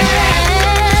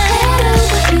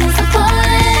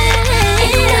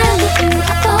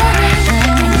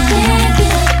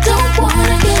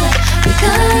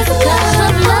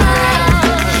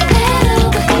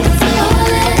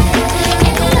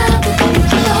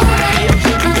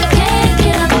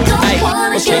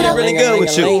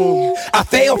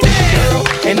 fell for the girl,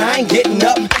 and I ain't getting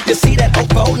up. You see that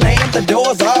Ofo lamb, the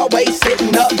door's always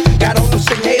sitting up. Got on them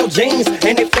Chanel jeans,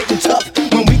 and they fitting tough.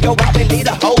 When we go out, we leave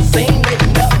the whole scene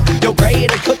written up. Your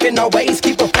grade of cooking always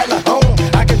keep a fella home.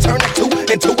 I can turn a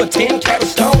 2 into a 10-carat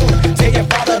stone. Tell your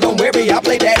father, don't worry, I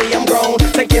play daddy, I'm grown.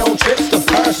 Take your own trips to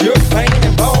Paris, you're plain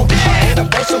and bone. Our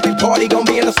anniversary party gon'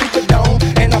 be in a Superdome,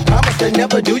 and I promise to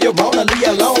never do you wrong or leave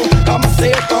you alone. Call my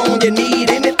cell phone, you need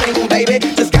anything, baby.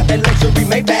 Just got that luxury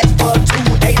Maybach for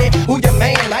 280. Who your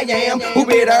man? I am. Who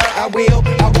better? I will.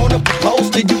 I wanna propose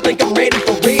to you, think I'm ready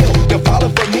for real. You're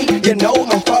falling for me, you know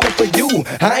I'm falling for you.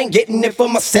 I ain't getting it for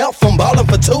myself, I'm balling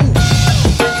for two.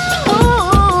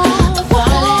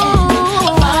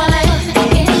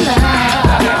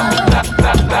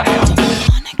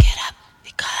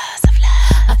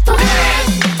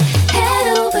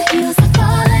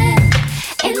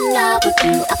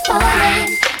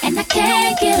 And I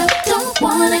can't get up, don't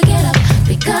wanna get up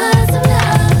because of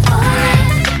love.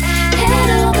 Falling, head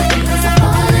over heels, I'm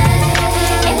falling.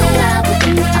 In love with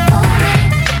you, I'm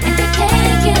falling. And I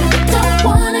can't get up, don't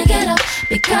wanna get up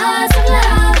because of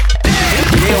love.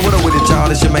 Yeah, what up with it, y'all?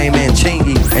 It's your main man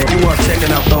Chingy, and you are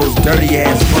checking out those dirty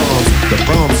ass bums, the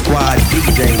Bum Squad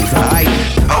DJs. Alright,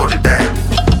 hold it down.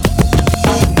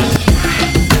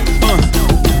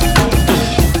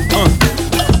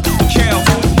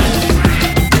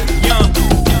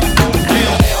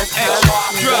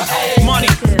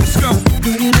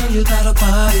 You got a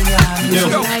body,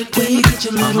 when you get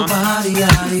your little body, I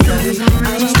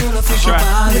just wanna fix your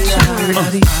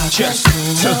body, just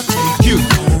take you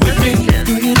with me.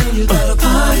 Girl, you know you got a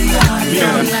body,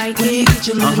 when you get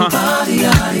your little body, I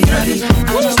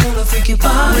just wanna freak your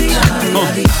body,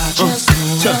 just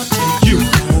take you.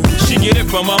 She get it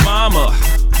from her mama.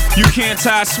 You can't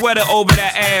tie a sweater over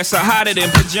that ass or hide it in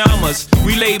pajamas.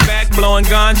 We lay back blowing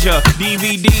ganja.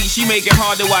 DVD, she make it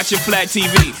hard to watch a flat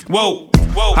TV. Whoa,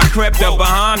 whoa. I crept up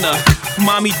behind her.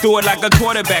 Mommy threw it like a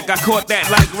quarterback. I caught that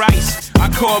like rice. I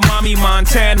called mommy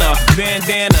Montana.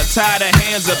 Bandana, tie the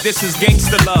hands up. This is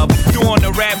gangsta love. Doing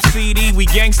the rap CD, we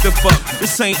gangsta fuck.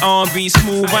 This ain't R&B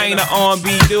smooth. I ain't an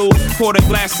R&B dude. Poured a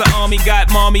glass of Army, got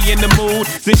mommy in the mood.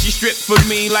 Then she stripped for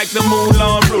me like the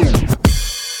Moulin Rouge.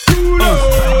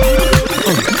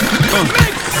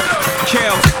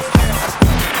 Kels,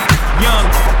 Young,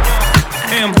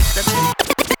 M,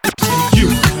 you.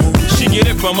 She get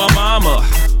it from her mama.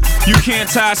 You can't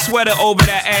tie a sweater over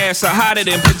that ass or hide it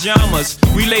in pajamas.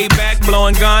 We lay back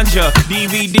blowing ganja.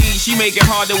 DVD, she make it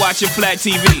hard to watch a flat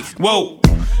TV. Whoa,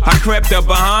 I crept up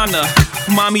behind her.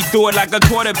 Mommy threw it like a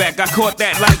quarterback. I caught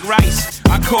that like rice.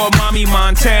 I called mommy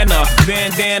Montana.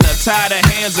 Bandana, tie the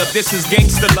hands up. This is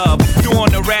gangsta love. Doing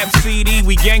the rap CD,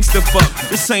 we gangsta fuck.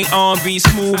 This ain't R&B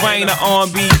smooth. I ain't an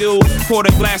R&B dude. Poured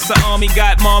a glass of Army,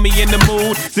 got mommy in the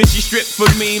mood. Then she stripped for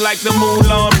me like the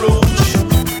Moulin Rouge.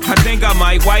 I think I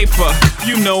might wife her.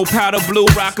 You know, powder blue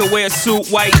rocker, wear suit,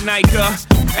 white Nike.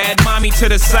 Add mommy to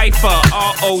the cypher.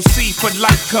 ROC for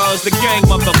life, cause the gang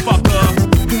motherfucker.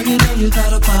 Girl, you know you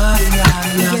got a body,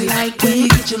 when you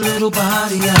get your little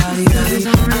body, I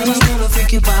just wanna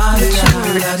freak your body,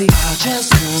 I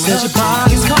just wanna. Your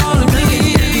body's calling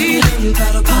me. Girl, you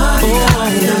got a body,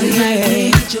 when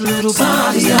you get your little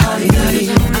body, I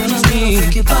just wanna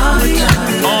freak your body, I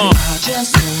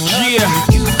just wanna. Yeah.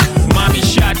 Mommy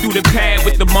shot through the pad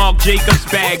with the Marc Jacobs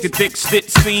bag, the thick stitch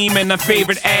seam, and her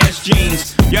favorite ass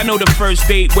jeans. Y'all know the first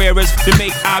date wearers that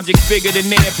make objects bigger than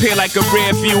they appear like a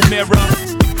rear view mirror.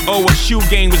 Oh, her shoe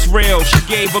game was real. She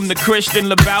gave them the Christian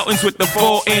Louboutins with the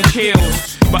 4-inch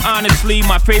heels. But honestly,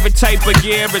 my favorite type of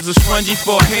gear is a scrunchie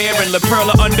for hair and La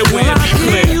Perla underwear. Girl, I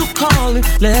hear you calling,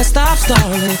 let's stop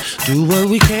stalling. Do what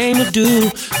we came to do.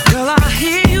 Girl, I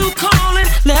hear you calling,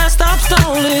 let's stop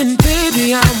stalling.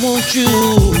 Baby, I want you.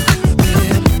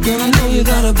 Yeah. Girl, I know you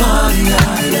got a body,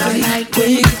 when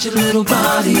you get your little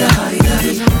body, I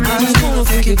just wanna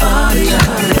freak your body,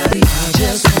 I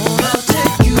just wanna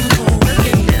take you home.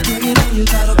 Girl, you know you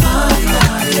got a body,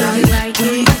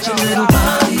 when you get your little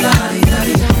body, I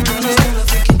just wanna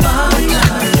freak your body,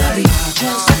 I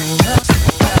just wanna.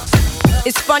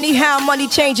 It's funny how money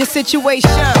changes situation.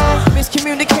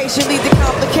 Miscommunication leads to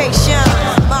complication.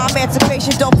 My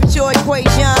emancipation don't fit your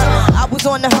equation. I was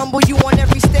on the humble, you on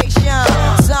every station.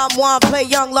 Someone play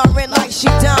young Lauren like she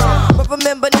done, but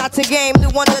remember not to game new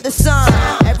under the sun.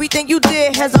 Everything you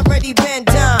did has already been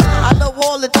done. I know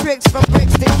all the tricks from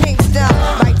bricks to Kingston.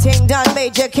 My ting done,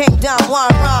 Major Kingdom,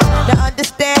 one wrong. Now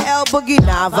understand El Boogie,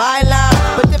 not violent,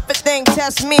 but if it's thing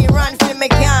test me, run for me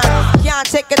gun. Can't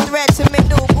take a threat to me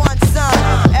newborn son.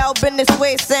 L been this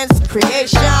way since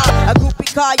creation. A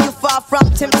groupie call you far from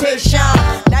temptation.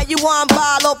 Now you on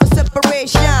ball over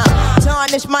separation.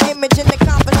 Tarnish my image in the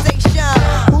conversation.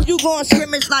 Who you gon'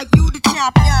 scrimmage like you the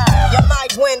champion? You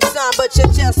might win some, but you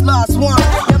just lost one.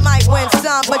 You might win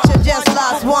some, but you just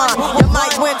lost one. You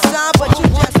might win some, but you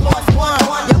just lost one.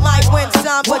 You might win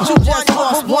some, but you just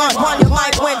lost one. You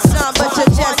might win some, but you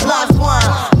just lost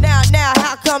one. Now,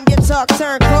 how come your talk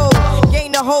turn cold?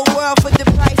 Gain the whole world for the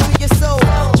price of your soul.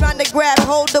 Trying to grab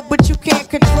hold of what you can't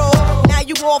control. Now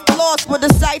you all lost with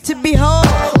a sight to behold.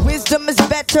 Wisdom is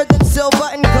better than silver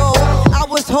and gold. I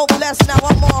was hopeless, now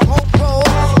I'm on hope roll.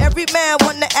 Every man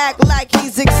wanna act like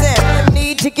he's exempt.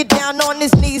 Need to get down on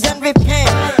his knees and repent.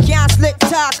 Can't slick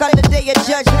talk on the day of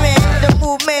judgment. The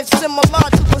movement's similar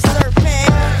to a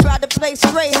serpent. Try to play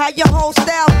straight, how your whole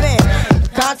style been.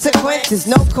 Consequences,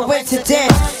 no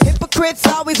coincidence. Hypocrites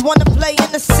always wanna play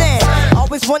innocent.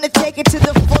 Always wanna take it to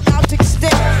the full out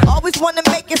extent. Always wanna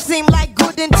make it seem like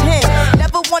good intent.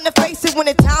 Never wanna face it when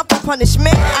it's time for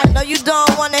punishment. I know you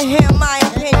don't wanna hear my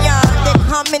opinion. There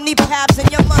come many paths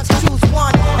and you must choose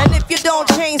one. And if you don't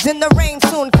change, then the rain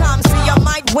soon comes. See, you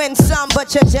might win some,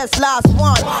 but you just lost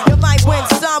one. You might win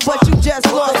some, but you just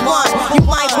lost one. You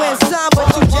might win some,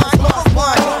 but you just lost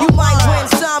one. You might win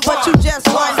some, but you just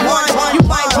lost one. You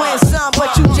might win some,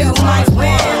 but you just might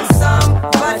win some,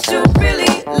 but you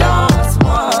really lost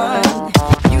one.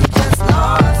 You just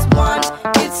lost one.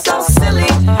 It's so silly.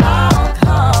 How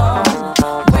come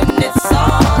when it's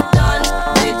all done,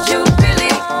 did you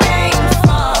really gain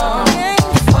from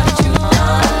what you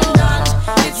done?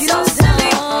 It's so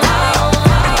silly.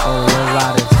 Oh, low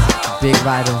riders, big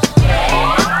riders.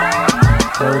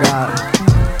 Hold up.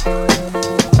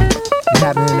 What's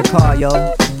happening in the car, yo?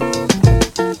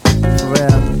 For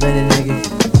real, many niggas.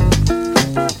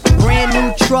 Brand new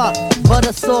truck,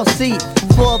 butter sauce seat,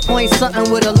 4-point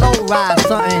something with a low ride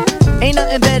something. Ain't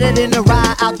nothing better than to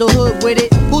ride out the hood with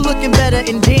it. Who looking better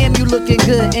and damn you looking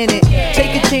good in it.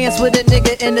 Take a chance with a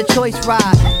nigga in the choice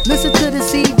ride. Listen to the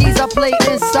CDs I play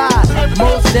inside.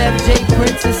 Mos Def, J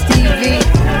Prince and Stevie,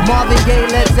 Marvin Gaye,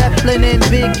 Led Zeppelin and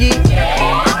Biggie.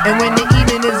 And when the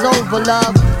evening is over,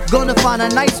 love, gonna find a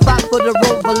nice spot for the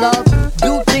rover, love.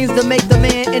 Do things to make the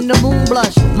man in the moon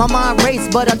blush. My mind race,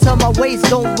 but I tell my waist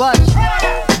don't rush.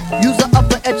 Use an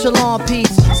upper echelon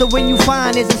piece, so when you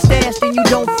find it's a stash, then you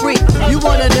don't freak. You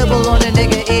wanna nibble on a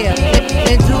nigga ear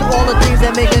and do all the things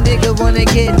that make a nigga wanna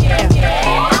get.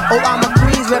 Oh, I'm a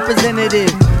Queens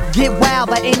representative. Get wild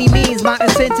by any means, my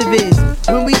incentive is.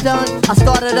 When we done, I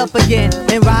start it up again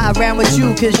and ride around with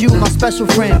you, cause you my special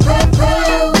friend.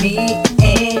 Me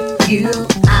and you,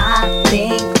 I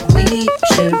think we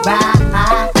should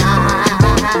ride.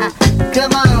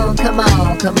 Come on, come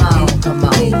on, come on, come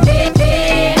on.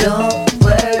 Don't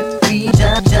worry,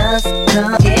 just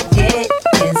come get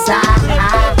inside.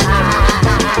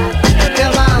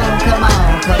 Come on, come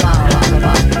on, come on, come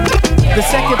on. The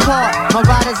second part, my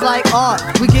riders like art.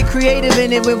 We get creative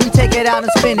in it when we take it out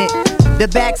and spin it. The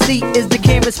back seat is the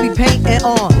canvas we paintin'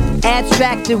 on.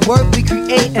 Abstracted work we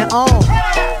creatin' on.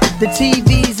 The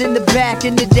TV's in the back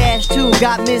and the dash too.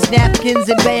 Got Miss Napkins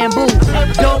and bamboo.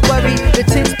 Don't worry, the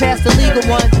tin's past the legal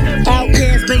one.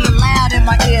 Outcasts banging loud in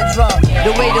my eardrum.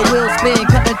 The way the wheels spin,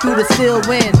 cutting through the still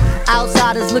wind.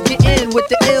 Outsiders looking in with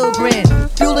the ill grin.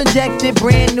 Fuel injected,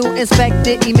 brand new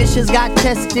inspected. Emissions got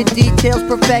tested, details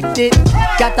perfected.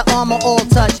 Got the armor all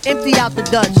touched, empty out the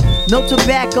Dutch. No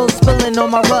tobacco spilling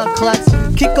on my rug clutch.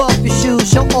 Kick off your shoes,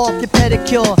 show off your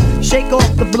pedicure. Shake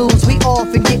off the blues, we off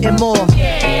and getting more.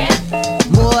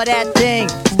 More of that thing,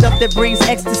 stuff that brings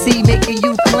ecstasy, making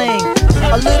you cling.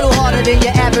 A little harder than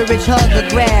your average hug or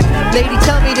grab. Lady,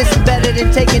 tell me this is better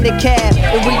than taking the cab.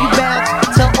 And when you bounce,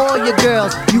 tell all your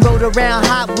girls you rode around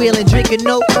Hot Wheelin', drinking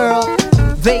no Earl.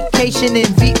 Vacation and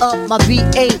V-up my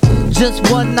V8. Just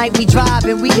one night we drive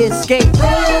and we escape.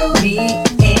 Me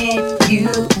and you,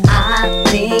 I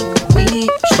think we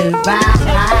should ride.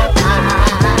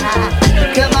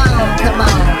 Come on, come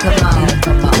on, come on,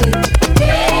 come on.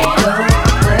 Don't worry,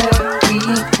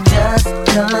 just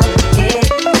come get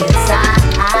inside.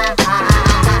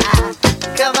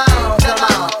 Come on, come on, come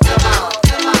on, come on,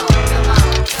 come on.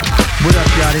 What up,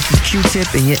 y'all? This is Q-Tip,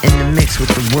 and you're in the mix with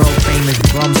the world famous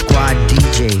Bum Squad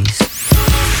DJs.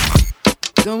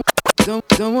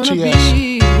 Don't wanna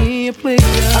be a player.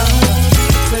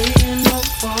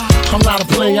 I'm not a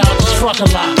player, I just fuck a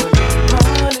lot.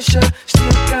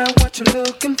 Still got what you're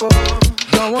looking for.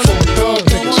 Don't wanna be thug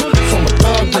niggas, from a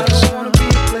thug niggas. I don't wanna be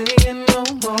playing no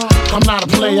more. I'm not a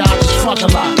player, I just fuck a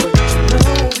lot. But you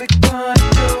know Big Party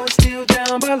Joe is still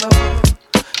down below.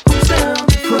 Who's down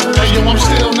below?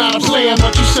 fan,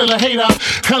 but you still a hater.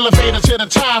 Elevator to the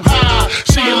top, high.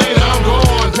 See you later, I'm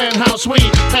gone. Penthouse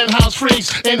suite, penthouse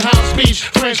freaks, in-house beach,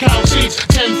 French house seats,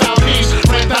 10,000 piece,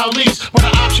 rent out lease, with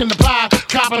an option to buy.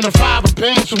 Copping the five of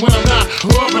Benz when I'm not.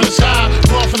 Up in the sky,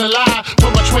 off in the lie.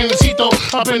 With my twincito,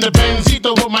 up in the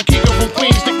Benzito, with my Kiko from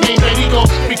Queens, nickname Benito.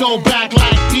 We go back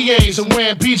like PAs and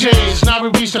wearing PJs. Now we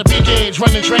reach the peak age,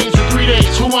 running trains for 3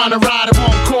 days. Who wanna ride? It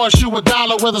won't cost you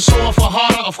 $1. Whether sore for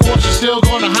harder, of course you're still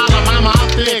gonna holler. Mama, I'm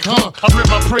thick, huh? I rip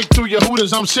my prick through your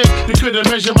hooters, I'm sick. You couldn't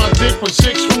measure my dick with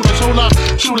 6 footers. Hold up,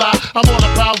 chula, I'm all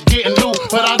about getting loot,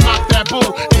 but I knock that boo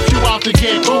if you out to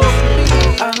get boo.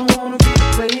 I don't wanna be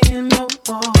playing no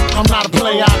more. I'm not a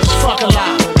player, I just fuck a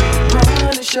lot.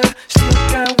 Punisher, still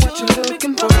got what you're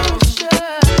looking for.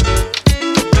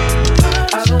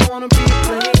 I don't wanna be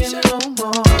playing no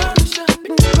more.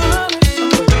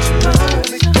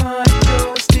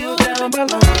 You're still down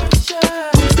below.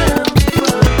 Who's down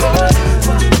below?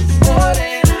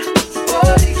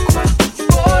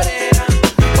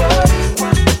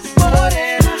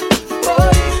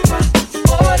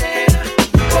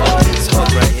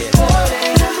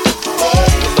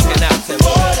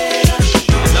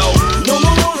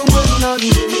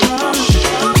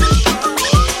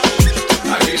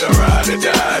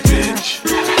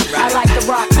 I like the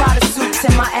rock, Prada suits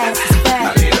and my ass is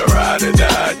fat. I need a ride or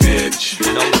die, bitch.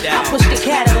 No doubt. I push the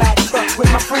Cadillac truck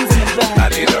with my friends in the back. I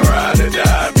need a ride or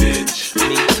die, bitch.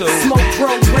 Me too. Smoke,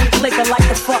 bro, drink liquor like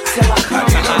the fuck till I come. I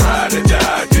need a ride or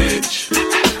die, bitch.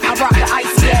 I rock the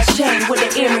icy ass chain with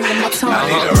an earring in my tongue. I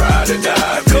need a ride or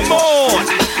die, bitch. Come on.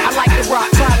 I like the rock,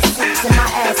 Prada suits and my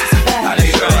ass is fat. I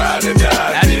need a ride or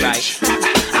die, bitch. That's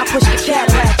right. I push the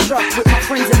Cadillac truck with my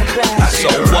friends in the back. So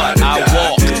what? I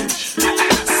walk.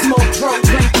 Smoke, bro,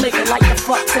 drink liquor like the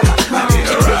fuck till I come. I need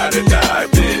a ride or die,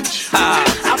 bitch.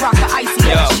 I rock the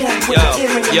icy ass chain with an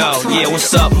earring in my tongue. Yeah,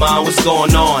 what's up, man? What's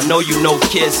going on? Know you know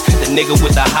Kiss, the nigga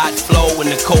with the hot flow and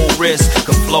the cold wrist.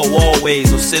 Can flow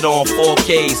always or sit on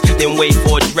 4Ks, then wait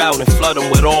for a drought and flood them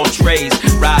with all trays.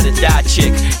 Ride or die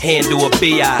chick, handle a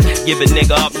BI. Give a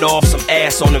nigga up north some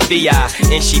ass on the VI.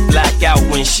 And she black out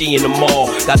when she in the mall.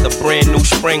 Got the brand new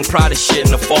spring Prada shit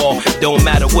in the fall. Don't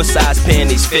matter what size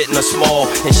panties, fitting her small.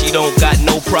 And she don't got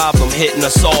no problem hitting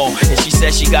us all. And she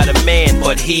said she got a man,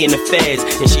 but he in the feds.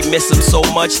 And she miss him so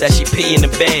much that she pee in the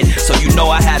bed. So you know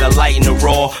I had her light in the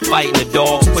raw, fighting the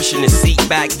dogs, pushing the seat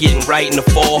back, getting right in the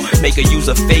fall. Make her use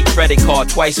a fake credit card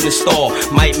twice in the store.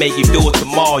 Might make you do it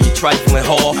tomorrow, you trifling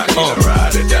whore. I need a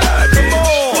ride or die, bitch.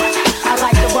 I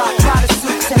like the rock, Prada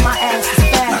suits and my ass is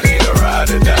fat. I need a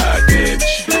ride or die, bitch.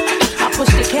 I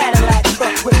push the Cadillac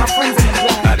truck with my friends in the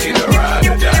back. I need a ride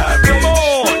or die, bitch. Come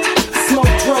on.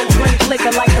 Smoke, bro, drink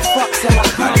liquor like the fuck till I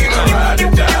come. I need a ride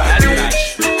or die, bitch.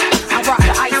 I rock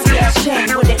the icy ass chain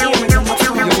with the earring in my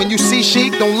tongue. When you see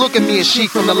Sheik, don't look at me as Sheik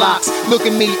from the locks. Look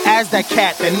at me as that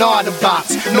cat that gnaw the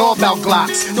box. Know about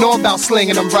Glocks, know about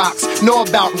slinging them rocks. Know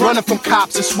about running from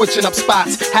cops and switching up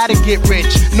spots. How to get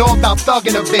rich, know about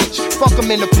thugging a bitch. Fuck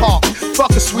them in the park, fuck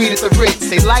a suite at the Ritz.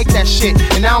 They like that shit,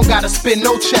 and I don't gotta spend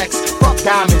no checks. Fuck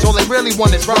diamonds, all they really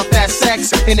want is rough ass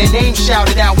sex. And their name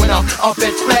shouted out when I'm up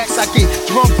at flex. I get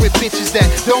drunk with bitches that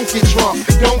don't get drunk,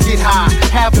 don't get high.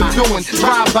 Have them doing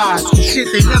drive-bys, shit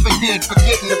they never did,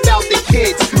 forgetting about their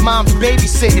kids. Mom's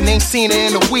babysitting, ain't seen her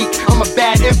in a week. I'm a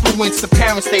bad influence to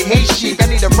parents, they hate Sheik. I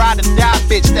need a ride or die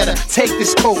bitch that'll take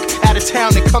this coke out of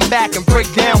town and come back and break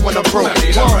down when I'm broke. I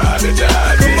need a ride or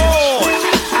die, bitch.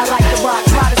 I like the rock,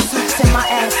 Prada suits and my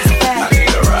ass is fat. I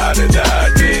need a ride or die,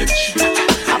 bitch.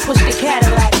 I push the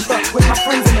Cadillac truck with my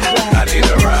friends in the back. I need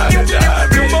a ride or die,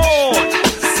 bitch.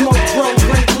 Smoke, bro,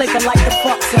 drink liquor like the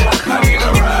fuck till I come. I need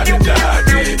a ride or die,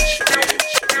 bitch.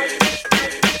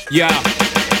 Yeah.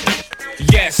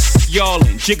 Yes,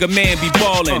 y'allin', Jigga man be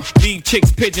ballin'. Leave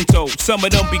chicks pigeon-toed, some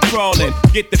of them be crawlin'.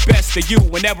 Get the best of you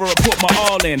whenever I put my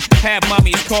all in. Have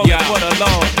mommies callin' for the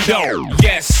lawn.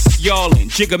 Yes, y'allin',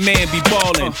 Jigga man be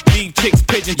ballin'. Leave chicks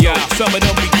pigeon-toed, some of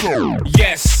them be crawlin'.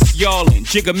 Yes, y'allin',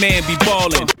 Jigga man be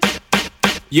ballin'.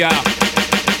 Yeah.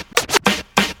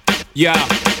 Yeah.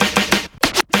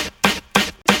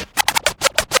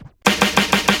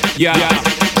 Yeah.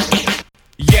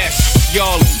 Yes,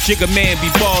 y'allin', Jigga man be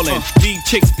ballin'. Leave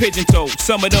chicks pigeon-toed,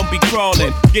 some of them be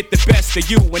crawlin'. Get the best of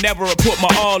you whenever I put my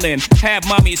all in. Have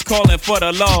mommies callin' for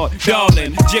the Lord,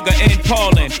 darling. Jigga and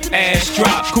Paulin', ass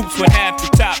drop, coops with half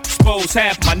the top, expose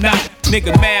half my knot.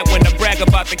 Nigga mad when I brag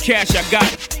about the cash I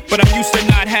got, but I'm used to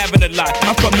not having a lot.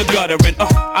 I'm from the gutter and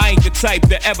I ain't the type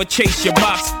to ever chase your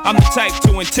box. I'm the type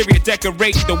to interior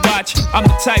decorate the watch. I'm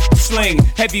the type to sling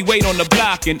heavyweight on the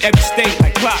block in every state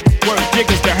like clock. Word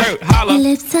jiggers to hurt, holla.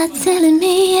 Lips are telling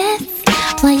me yes,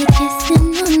 while you're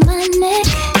kissing on my neck,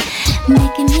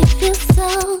 making me feel so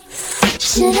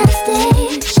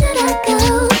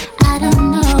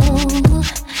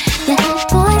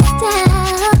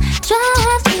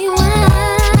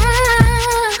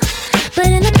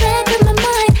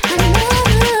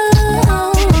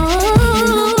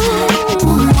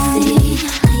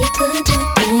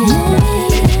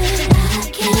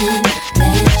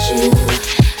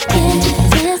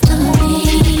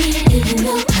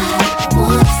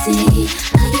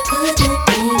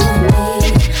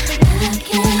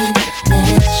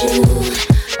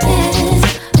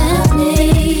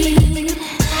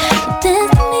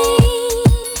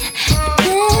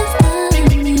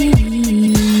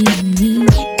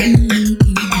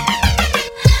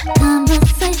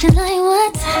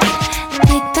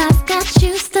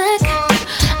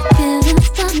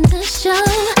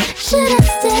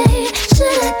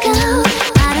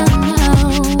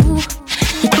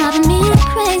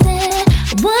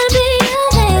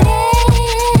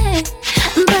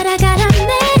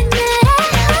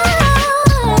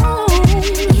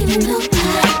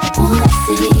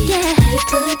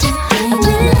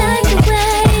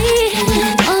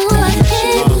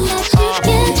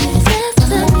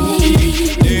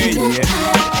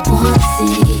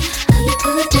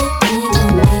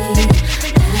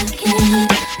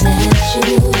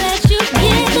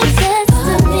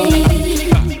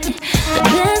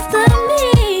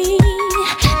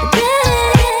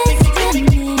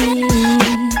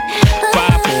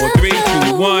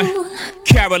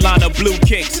Carolina blue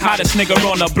kicks. Hottest nigga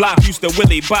on the block. Used to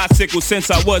Willie bicycle since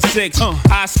I was 6.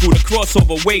 High school, the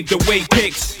crossover, wave the way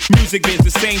picks. Music is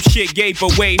the same shit, gave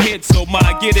away hits. So ma,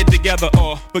 get it together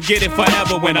or forget it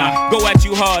forever. When I go at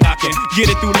you hard, I can get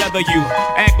it through leather. You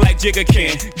act like Jigga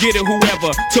can, get it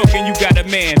whoever. Talking you got a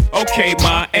man, okay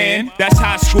ma, and that's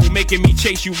high school, making me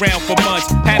chase you round for months.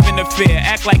 Having a fear,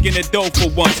 act like in the dough for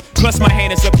once. Plus my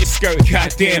hand is up your skirt,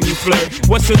 goddamn you flirt.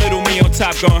 What's a little me on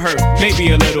top gonna hurt?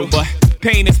 Maybe a little, but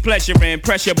pain is pleasure and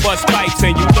pressure bust pipes.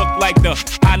 And you look like the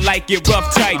I like it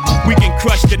rough type. We can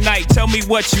crush the night, tell me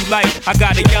what you like. I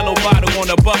got a yellow bottle on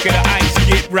a bucket of ice,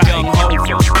 get right. Young Hov. You know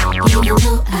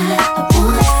I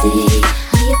wanna see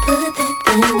how you put that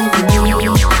thing on me.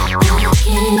 I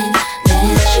can't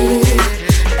let you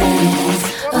pass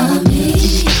on me.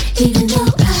 Even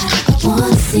though I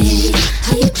wanna see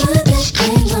how you put that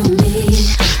thing on me.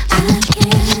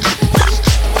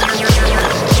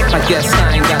 I guess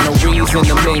I ain't got no reason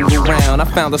to mingle round. I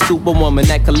found a superwoman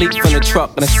that could leap from the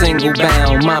truck in a single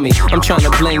bound. Mommy, I'm trying to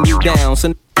bling you down.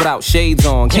 So without shades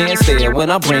on, can't stare when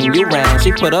I bring you round.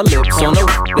 She put her lips on the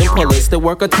then pull it to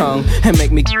work her tongue and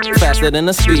make me faster than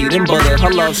a speeding bullet.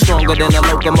 Her love stronger than a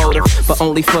locomotive, but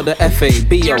only for the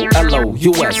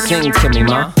FABOLOUS. Sing to me,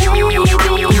 ma. Baby,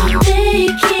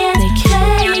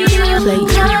 they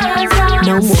can't play you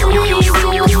no more.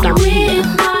 I'm here.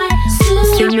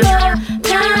 See me?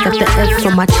 Got the F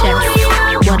on my chest.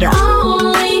 What up?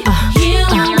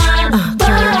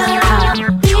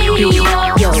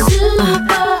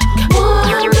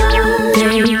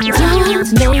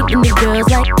 Making the girls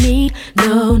like me,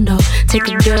 no. Take a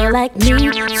girl like me to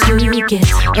get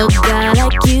a guy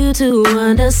like you to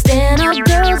understand. Our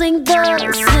girls ain't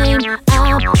the same.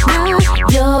 I'm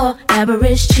not your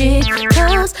average chick,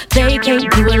 cause they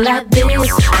can't do it like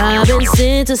this. I've been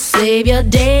sent to save your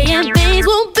day, and things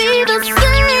won't be the same.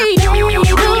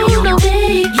 No,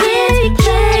 they can't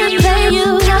play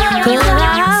you, cause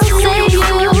I'll save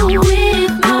you.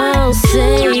 I'll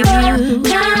save you.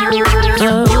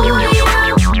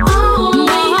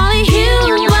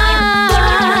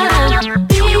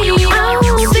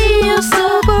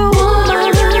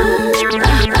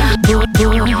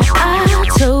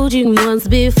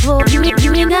 Before you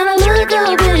ain't gotta look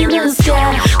up in the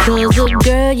sky, cause the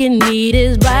girl you need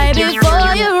is right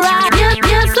before you ride.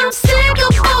 Yes, I'm sick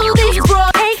of all these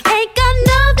bros. Ain't got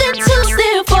nothing to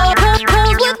stand for. Cause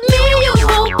with me you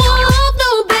won't fall off, no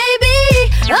baby.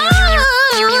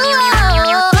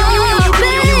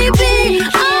 Baby,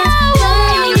 I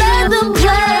won't let them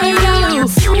play you.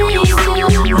 I'm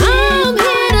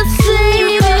here to save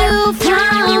you from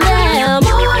them.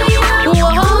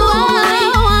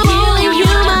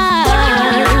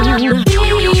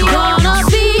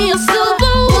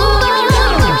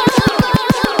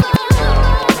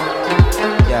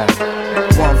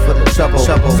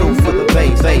 Shovel, two for the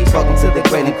bass. Welcome to the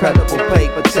great incredible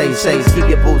paper chase. Keep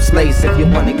your boots laced if you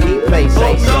wanna keep pace.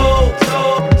 Oh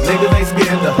no, niggas ain't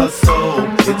scared to hustle.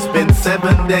 It's been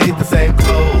 7 days, the same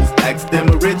clothes. Ask them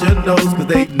originals, cause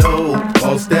they know.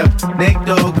 All step, Nate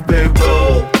Dogg, very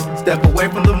roll. Step away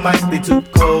from the mic, they too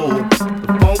cold.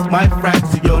 The funk might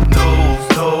fracture your nose.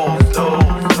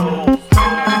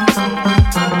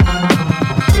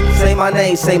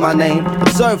 Say my name.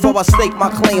 Observe how I stake my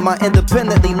claim. I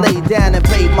independently laid down and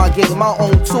paid my game. My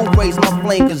own two raised my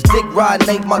flame, cause dick riding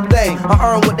ain't my thing. I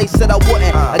earned what they said I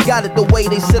wouldn't. I got it the way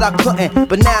they said I couldn't.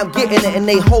 But now I'm getting it and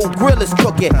they whole grill is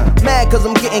crooked. Mad cause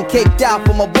I'm getting kicked out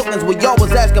for my bookings. Where y'all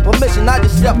was asking permission, I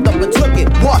just stepped up and took it.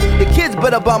 What? The kids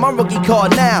better buy my rookie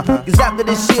card now. Cause after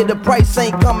this year the price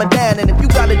ain't coming down. And if you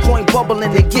got a joint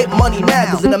bubbling, then get money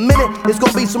now. Cause in a minute, it's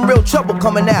gonna be some real trouble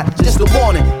coming out. Just a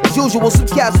warning. As usual, some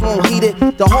cats won't heed it.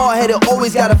 The hard-headed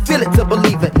always gotta feel it to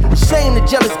believe it. Shame the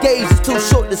jealous gaze is too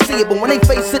short to see it. But when they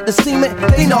face it, the cement,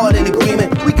 they know it in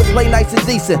agreement. We can play nice and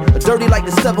decent, but dirty like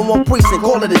the 7-1 precinct.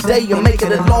 Call it a day and make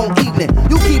it a long evening.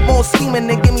 You keep on scheming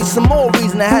and give me some more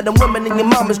reason to have them women in your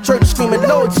mama's church screaming,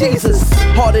 Lord Jesus.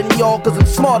 Harder than y'all, cause I'm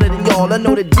smarter than y'all. I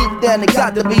know that deep down it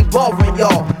got to be bothering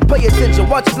y'all. Pay attention,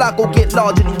 watch Flacco get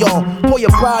larger than y'all. Pour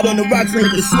your pride on the rocks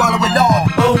and you swallow it all.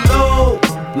 Oh no,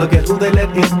 look at who they let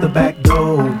in the back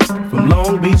door. From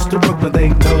Long Beach to Brooklyn, they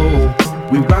know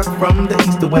we rock from the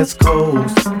east to west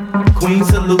coast. Queen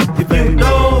salute if you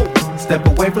know. Step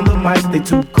away from the mic, they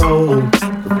too cold.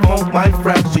 The funk might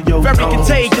fracture your Very nose.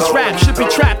 contagious rap should be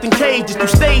trapped in cages. Through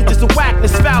stages, the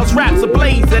whackness fouls raps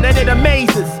ablaze, and it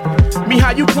amazes me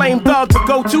how you claim thug but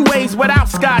go two ways without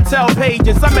SkyTel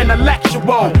pages. I'm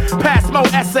intellectual, pass more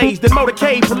essays than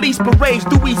motorcade police parades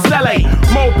do East LA.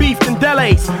 More beef than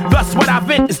delays. Thus what I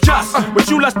vent is just what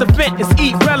you lust to vent is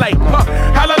eat relay.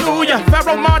 Hallelujah. fool ya.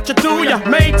 Pharaoh march you through ya.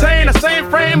 Maintain the same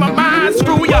frame of mind,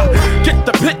 screw ya. Get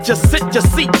the picture, sit ya,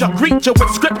 seat ya, greet ya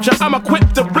with scripture. I'm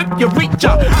equipped to rip ya, reach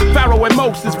ya. Pharaoh and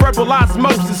Moses, verbal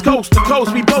osmosis, coast to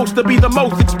coast. We boast to be the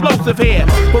most explosive here.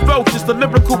 Ferocious, the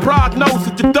lyrical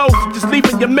prognosis, the dosage, just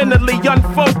leaving you mentally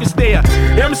unfocused there.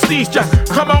 MCs just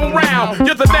come on round.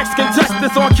 You're the next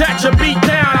contestant, so catch a beat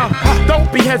down.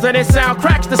 Don't be hesitant, sound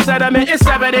cracks the sediment. It's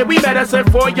evident we medicine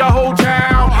for your whole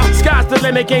town. Sky's the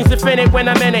limit, game's infinite when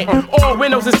I'm in it. All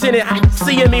windows is tinted,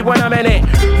 seeing me when I'm in it.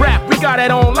 Rap, we got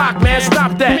it on lock, man,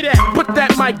 stop that. Put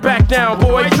that mic back down,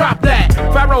 boy, drop that.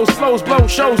 Pharaoh's flows blow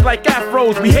shows like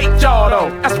afros. We hate y'all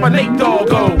though, that's my Nate Dogg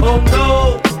go. Oh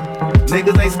no,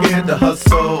 niggas ain't scared to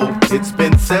hustle. It's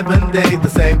been 7 days, the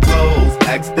same clothes.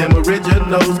 Ask them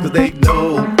originals, cause they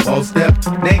know. All step,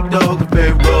 Nate Dogg,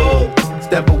 Pharaoh.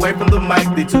 Step away from the mic,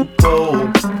 they too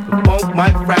cold. The funk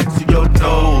mic fracture your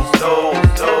nose.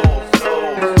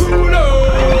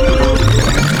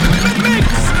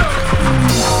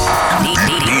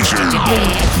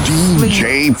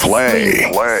 DJ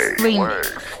Play.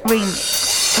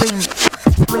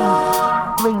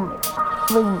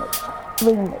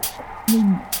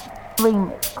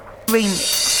 Remix.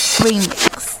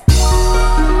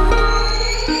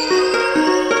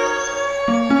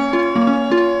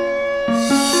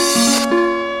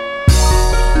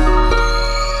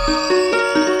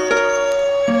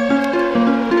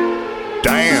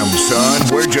 Damn, son,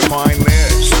 where'd you find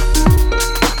this?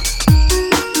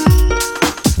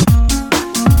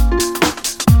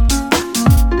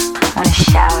 Wanna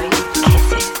shower you with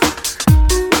kisses,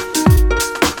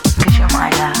 'cause you're my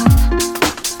love.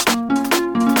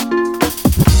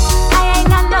 I ain't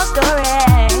got no story,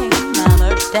 I'm a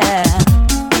star.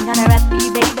 Ain't gonna rap for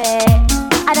you, baby.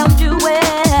 I don't do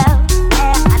well,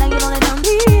 and I know you don't know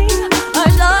me. A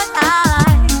long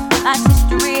time, that's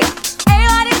history. Ain't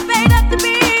what it's made up to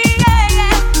be, yeah,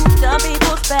 yeah. Some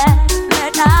people spend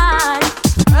their time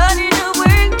running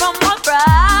away from what's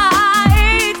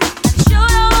right. And sure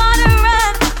don't wanna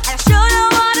run, and sure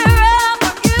don't wanna run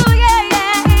from you, yeah,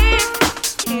 yeah.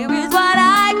 Here is what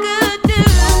I could do.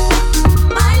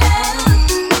 My love,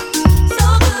 so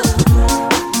good.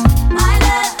 My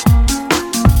love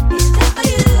is just for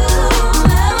you.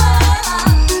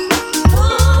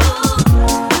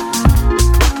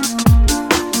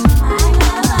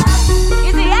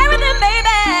 You see everything,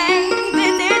 baby,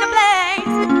 it's in a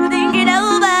place. Think it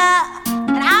over,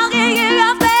 and I'll give you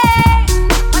your space.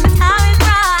 When the time is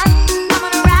right,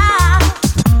 coming around,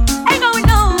 ain't going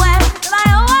nowhere till I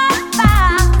know what I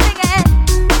found. Singing,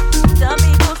 some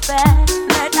people spend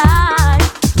their time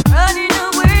running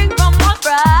away from what's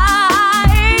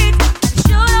right. And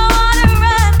sure don't wanna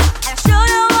run, and sure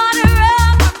don't wanna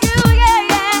run from you, yeah,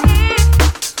 yeah.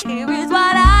 Here is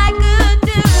what I could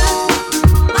do.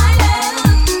 My love,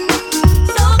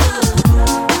 so good.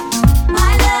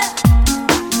 My love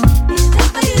is just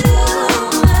for you.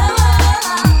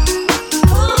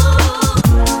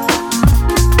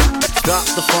 Drop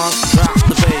the funk, drop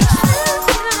the bass.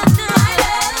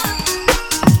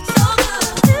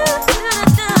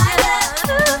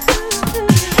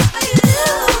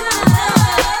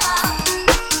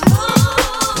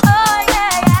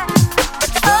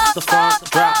 Drop the funk,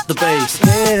 drop the bass.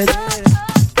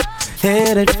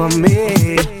 Hit it for me.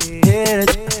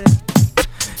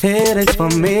 Hit it for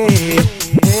me.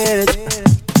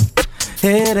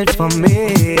 Hit it for me.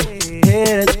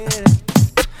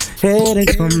 Hit it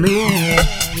for me.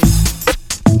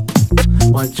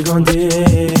 What you gonna do?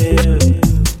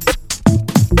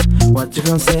 What you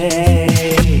gonna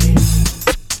say?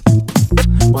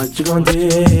 What you gonna do?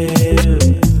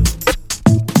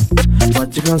 What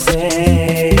you gonna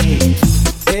say?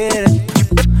 Hit it.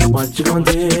 What you gonna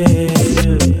do?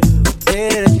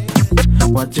 Hit it.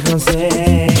 What you gonna say?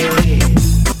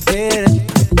 Hit it.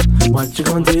 What you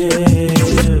gonna do?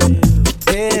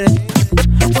 Hit it.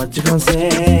 What you gonna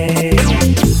say?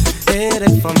 Hit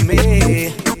it for me.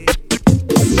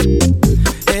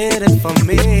 Hit it for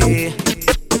me.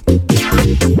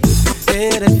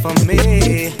 Hit it for me.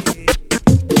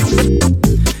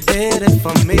 Hit it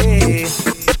for me.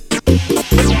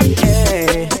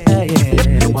 Hey,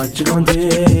 yeah. What you gonna do?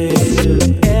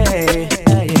 Hey,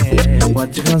 yeah. What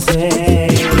you gonna say?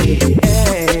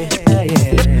 Hey,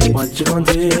 yeah. What you gonna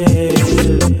do?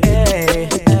 Hey,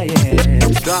 yeah.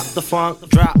 Drop the funk,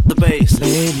 drop the bass.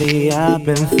 Lately I've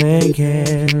been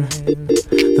thinking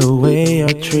the way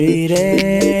you're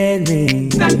treating me.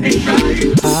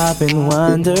 I've been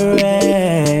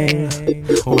wondering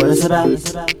what it's about.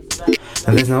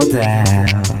 And there's no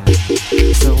doubt.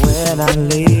 So when I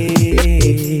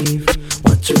leave,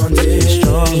 what you gonna do?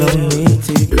 Strong, no need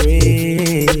to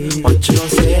grieve. What you gonna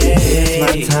say?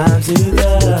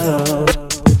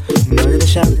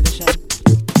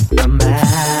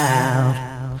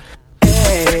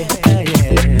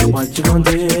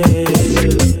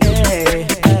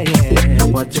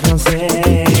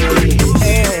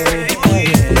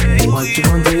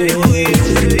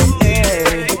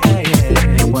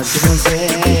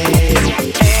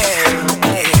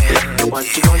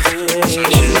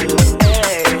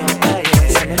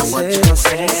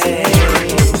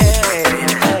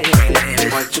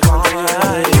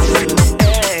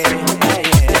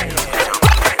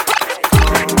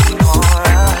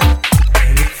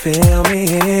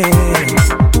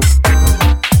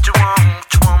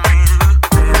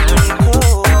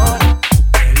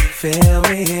 Fill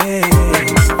me in,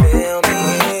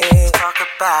 talk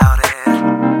about it.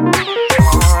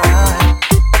 Alright,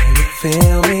 baby,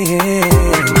 fill me in.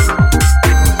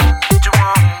 What you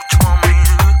want me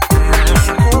to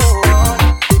do?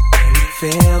 Baby,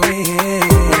 fill me in,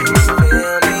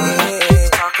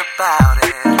 talk about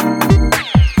it.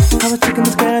 I was checking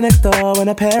this girl next door when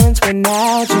her parents went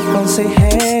out. She gon' say,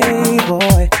 hey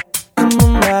boy, come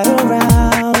on right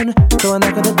around. So I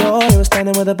knock on the door, he was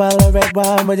standing with a bottle of red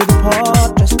wine ready to pour,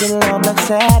 dressed in long black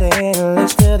satin,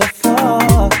 lips to the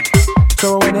floor.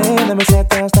 So I went in, then we sat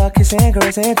down, started kissing,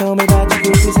 caressing, told me about your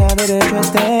goofy, sounded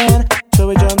interesting. So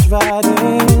we jumped right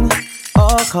in,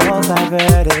 all calls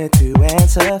diverted to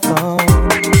answer phone.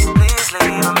 Please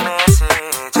leave a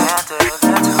message after the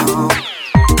tone.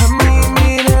 I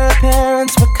mean, her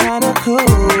parents were kinda cool,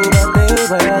 but they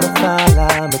were the fine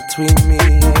line between me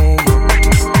and you.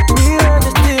 We were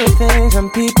just doing things some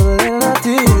people in love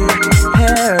do.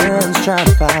 Parents trying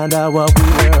to find out what we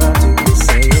were up to.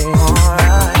 Saying,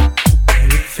 alright,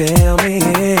 baby, fill me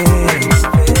in.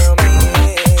 Fill me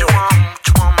in. What you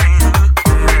want me to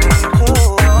do?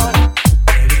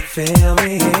 Baby, fill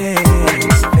me in.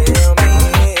 Fill me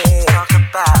in. Talk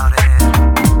about it.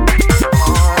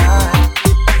 Alright,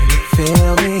 baby,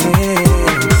 fill me in.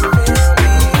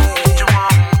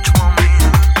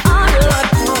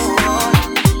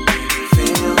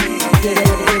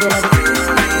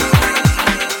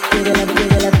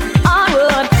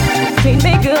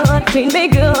 Treat me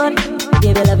good,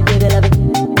 give it love, give it love.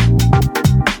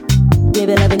 Give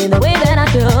it love in the way that I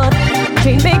should.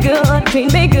 Treat me good,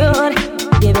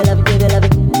 give it love, give it love.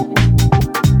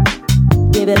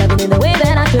 Give it love in the way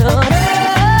that I should.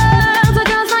 Girls are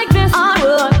just like this, I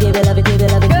would. Give it love, give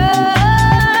it love.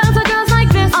 Girls are just like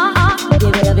this,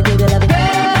 give it love, give it love.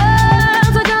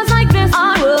 Girls are just like this,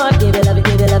 I would. Give it love,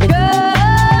 give it love.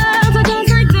 Girls are just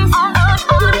like this,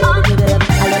 give it love, give it love.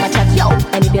 I let my chat, yo,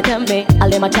 and if you tell me, I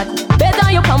let my chat.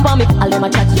 Better you come for me, I let my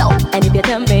chat, yo. And if you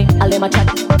tell me, I let my chat.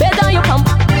 Better you come,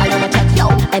 I let my chat, yo.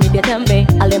 And if you tell me,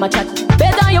 I let my chat.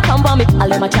 Better you come for me, I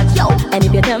let my chat, yo. And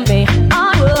if you tell me,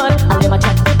 I would, I let my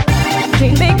chat.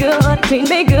 Treat me good, I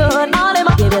let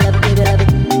my give it up, give it up.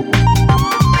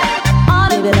 I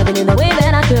give it up in the way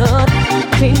that I should.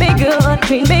 Treat me good,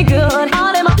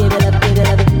 I let my give it up, give it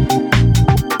up.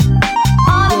 I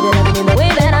give it up in the way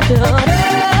that I should.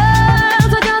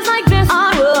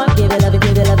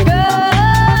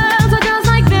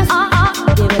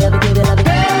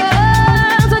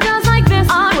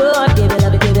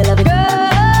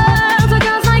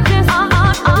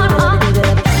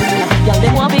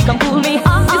 Come pull me,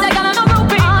 this I got no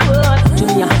groupie.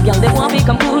 Y'all they want me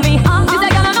come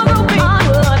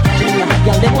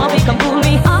pull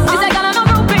me, this I got no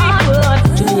groupie.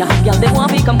 Junior, y'all they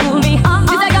want me come pull me,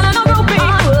 this I got no groupie.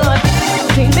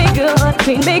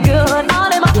 Treat me good, all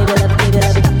them give it up, give it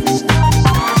up.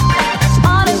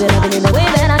 All give it up in the way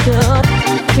that I should.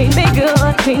 Treat me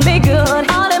good,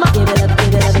 all them give it up,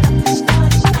 give it up.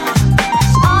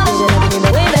 All give it up in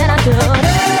the way that I should.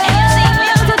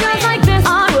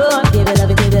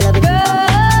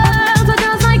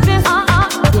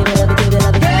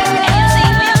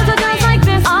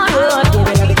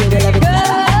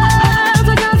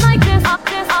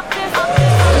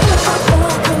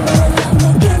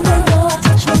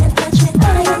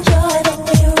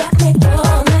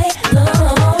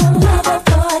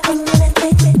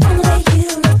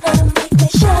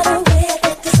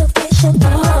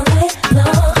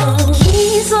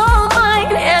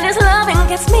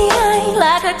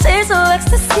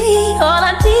 All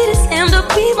I need is him to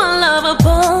be my lover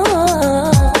boy.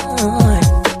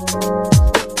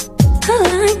 I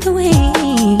like the way,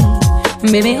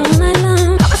 baby, all night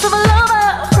long. I'm myself a lover,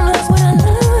 that's what I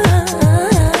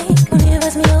like. When he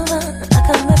invites me over, I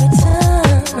come every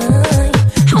time.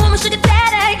 I want my sugar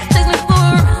daddy, takes me for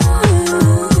a ride.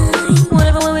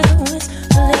 Whatever way we do is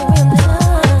a little real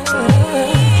time.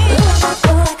 I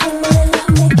can really love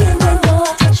me, give me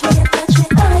more. Touch me,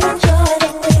 I enjoy the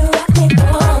way you rock me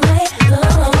all night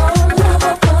long.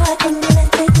 Lover boy, come in and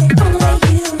take me only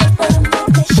you. Wanna make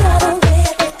me shadow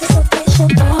with this official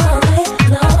all night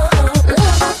long.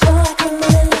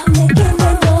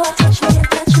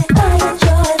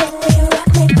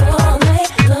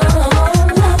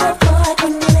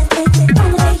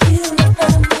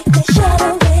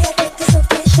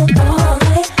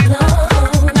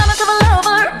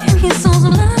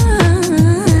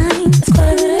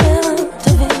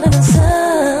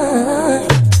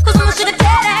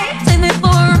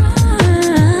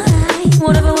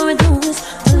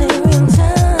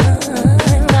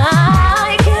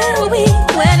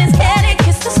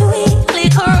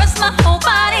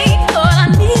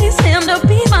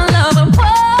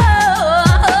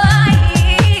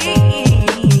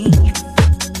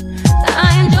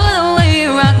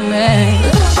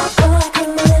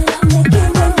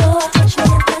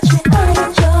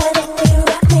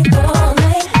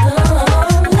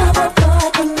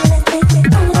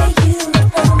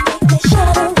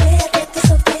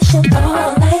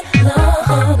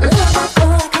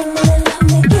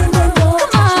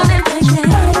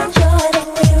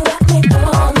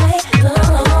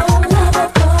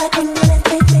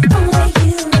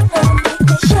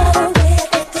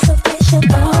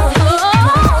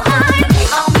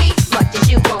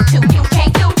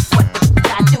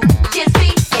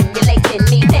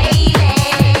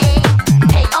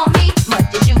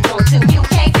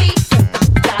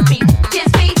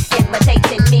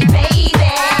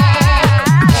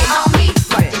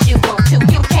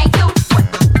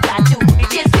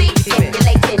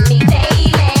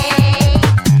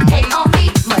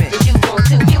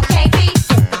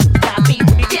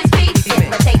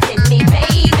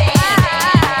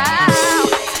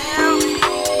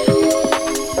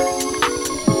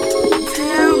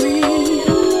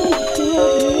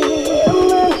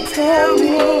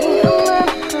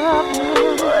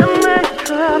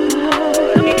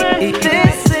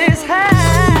 This is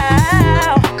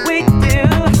how we do.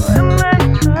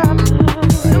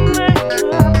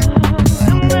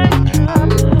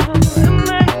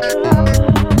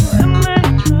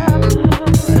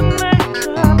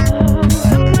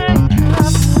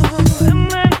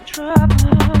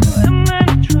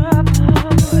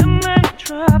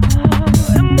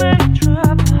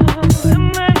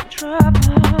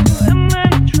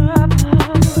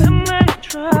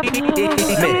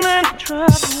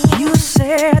 You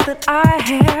said that I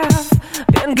have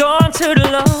been gone too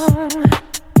long.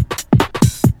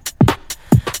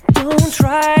 Don't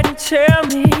try to tell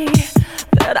me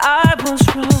that I was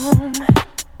wrong.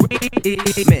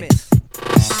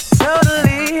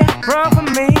 Totally wrong for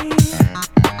me.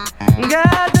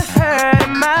 Got the hurt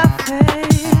in my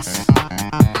face.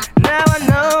 Now I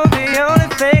know the only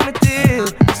thing to do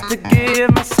is to give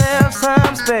myself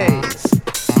some space.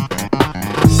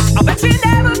 I bet she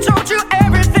never told you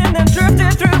everything that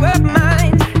drifted through her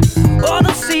mind, all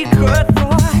the secret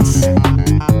thoughts.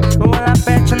 Well, I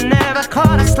bet you never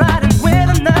caught her sliding with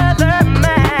another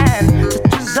man that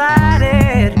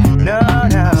decided. No,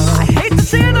 no. I hate to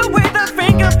see the way the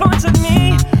finger points at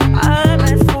me. I'm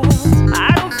at fault.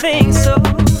 I don't think so.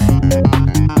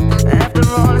 After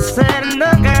all is said and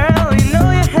done, girl, you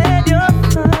know you had your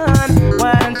fun.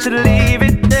 Why don't you leave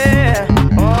it there?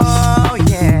 Oh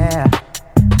yeah.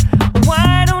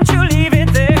 Why don't you leave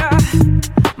it there,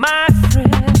 my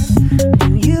friend?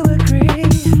 Do you agree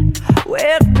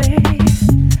with me?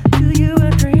 Do you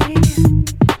agree?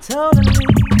 Totally.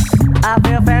 I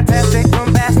feel fantastic,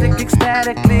 bombastic,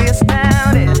 ecstatically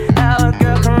astounded. How a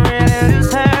girl can really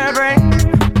lose her brain.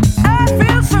 I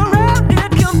feel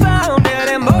surrounded, confounded,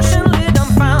 emotionally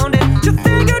dumbfounded. You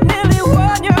think you nearly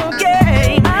won your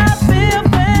game. I feel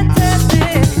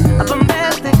fantastic,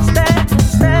 bombastic, ecstatic,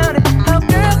 astounded. How a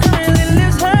girl can really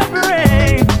lose her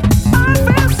brain. I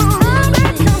feel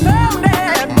surrounded,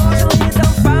 confounded, emotionally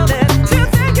dumbfounded. You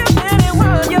think you nearly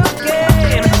won your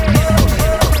game.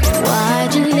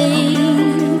 Why'd you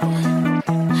leave?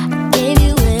 Gave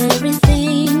you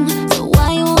everything. So why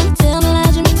you won't tell me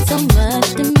that you mean so much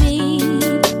to me?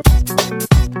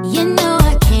 You know I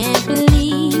can't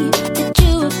believe that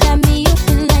you have got me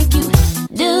open like you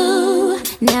do.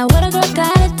 Now what a girl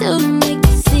gotta do to make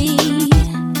you see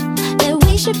that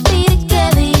we should be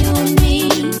together, you and me?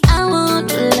 I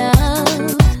want your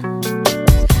love.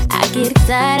 I get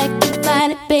excited, I can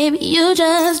find it, baby. You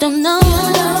just don't know.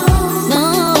 No.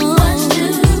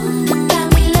 Got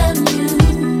me loving you,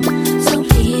 so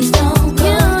please don't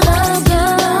go.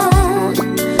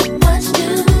 What you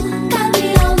do, got me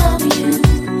all over you,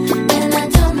 and I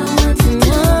don't know what to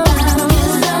do about you.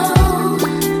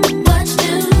 What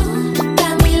you do,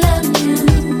 got me loving you,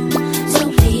 so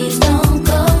please don't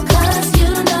go, 'cause you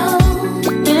know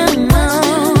what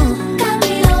you do, got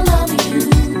me all over you,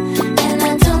 and I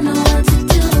don't know what to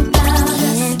do about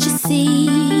it. Can't you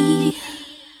see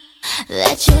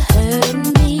that you're hurting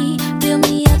me? Build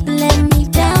me up, let me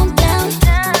down, down.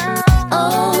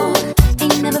 Oh,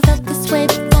 ain't never felt this way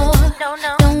before.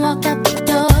 Don't walk out the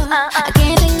door. I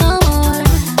can't take no more.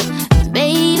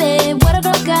 Baby, what a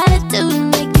girl gotta do to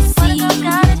make you see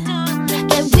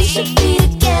that we should be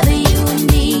together, you and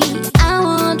me? I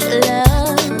want your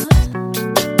love.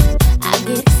 I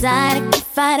get excited, can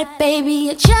fight it, baby.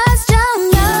 You just don't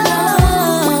know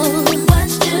what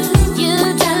to do. You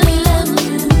got me loving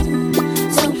you,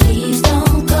 so please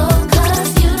don't go,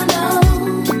 'cause you know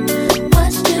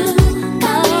what you do,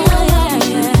 got me all over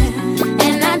you,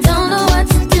 and I don't know what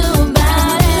to do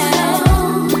about it.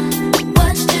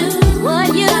 What you do,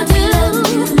 got me loving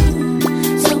you,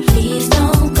 so please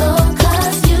don't go,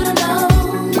 'cause you know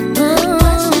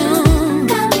what you do,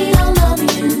 got me all over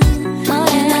you,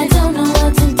 and I don't know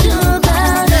what to do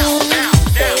about it.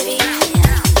 Baby,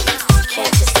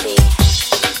 can't you see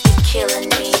you're killing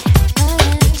me?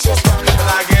 You just don't know.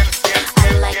 I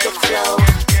like your flow.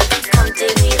 Come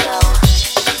dig me low.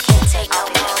 Can't take no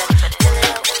more.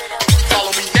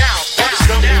 Follow me now. Watch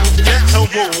the move, get to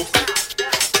move.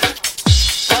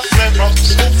 Rough and rough,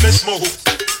 smooth and smooth.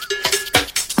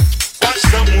 Watch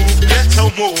the move, get to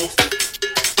move.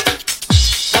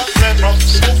 Rough and rough,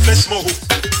 smooth and smooth.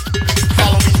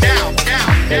 Follow me now, now,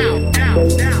 now, now,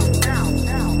 now, now,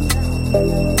 now.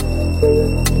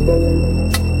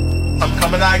 I'm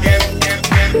coming again,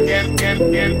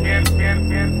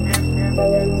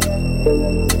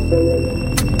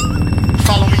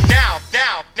 Follow me now,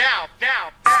 now, now, now,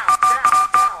 now.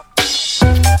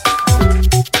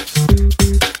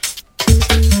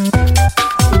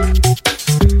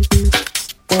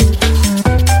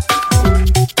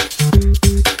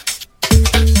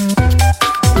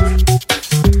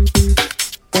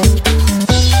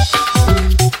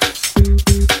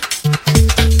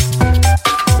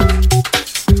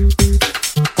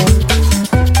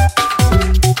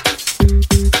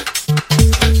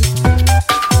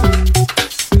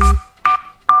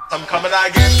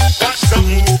 coming again. Watch the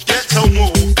move, get to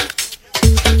move.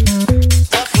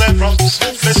 Rough left, rough,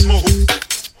 smooth and smooth.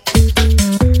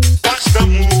 Watch the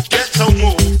move, get to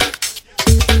move.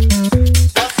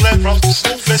 Rough left, rough,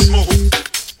 smooth and smooth.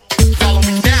 Follow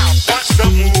me now. Watch the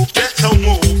move, get to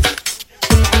move.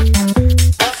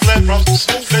 Rough left, rough,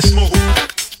 smooth and smooth.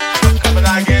 I'm coming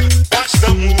again. Watch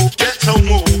the move, get to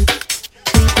move.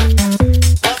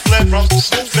 Rough left, rough,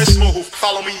 smooth and smooth.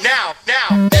 Follow me now, now,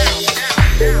 now,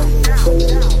 now,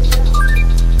 now.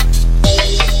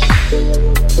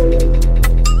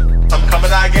 I'm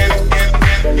coming again,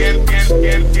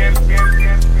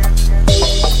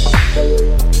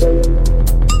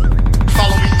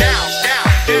 follow me now, now,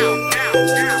 now, now,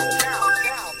 now.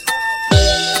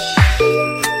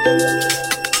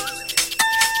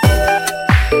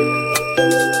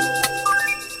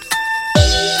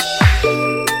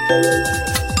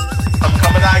 I'm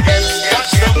coming again,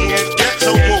 watch the move, get to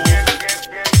move.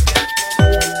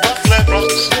 Rough left,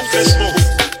 rough, smooth and smooth.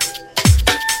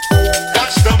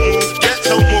 Watch the move, get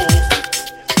to move.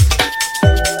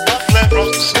 Rough left,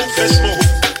 rough, smooth and smooth.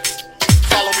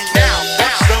 Follow me now,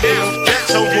 watch the move, get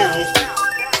to move.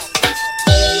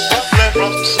 Rough left,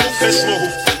 rough, smooth and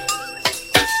smooth.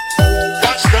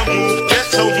 Watch the move, get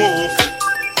to move.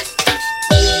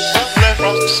 Rough left,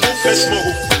 rough, smooth and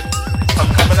smooth. I'm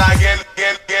coming again,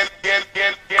 again, again, again,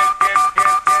 again, again,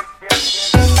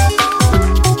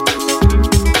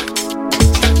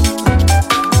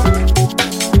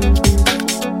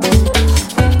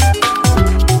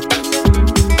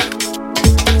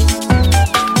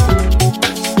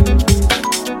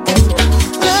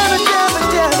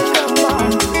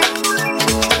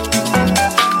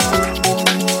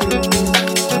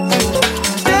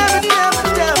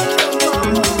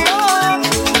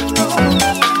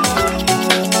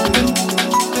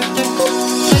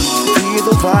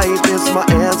 Vibe is my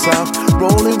answer.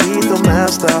 Rolling with the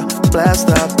master, blast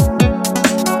up.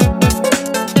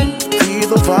 Feel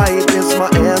the vibe is my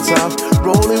answer.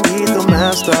 Rolling with the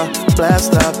master,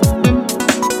 blast up.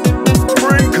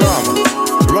 Bring come,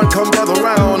 run come gather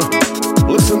round.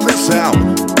 Listen this out.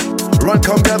 Run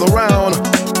come gather round.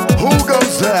 Who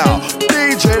goes there?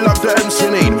 DJ Love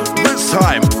Dancing in. This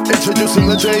time introducing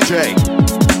the JJ.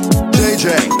 JJ,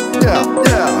 yeah,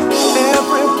 yeah.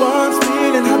 Everyone's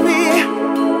feeling happy.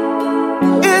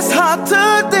 It's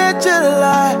hotter than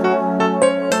July.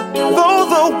 Though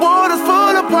the water's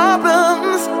full of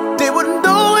problems, they wouldn't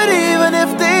know it even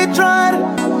if they tried.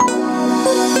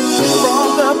 From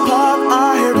the park,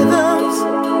 I hear rhythms.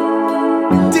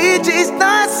 DJs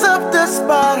nice up the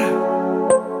spot.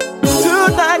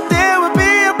 Tonight there will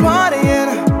be a party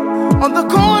on the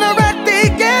corner at the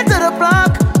end of the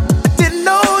block. I didn't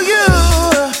know you.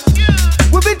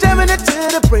 We'll be jamming it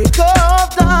till the break of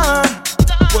dawn.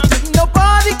 Well, didn't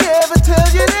nobody ever tell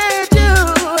you they do?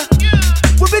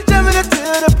 We'll be jamming it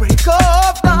till the break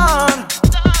of dawn.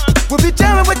 We'll be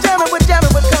jamming, we're jamming, we're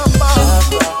jamming, we're come on.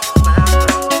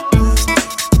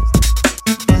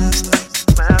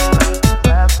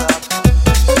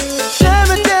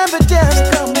 Jamming, jamming,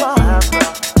 jamming, come on.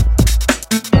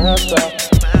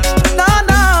 No,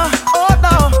 no, oh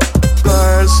no.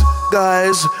 Girls,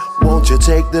 guys, won't you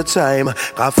take the time?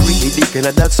 Got freaky dick and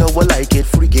that's how I like it.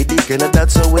 Freaky dick and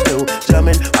that's how we do.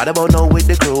 Jamming, right about now with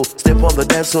the crew. Step on the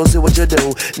dance floor, see what you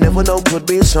do. Never know, could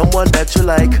be someone that you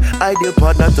like. Ideal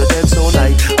partner to dance all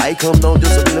night. I come down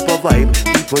just to build up a vibe.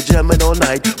 Keep on jamming all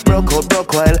night. Broke out,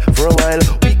 broke while, for a while.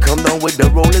 We come down with the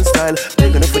rolling style.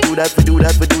 They're gonna do that, we do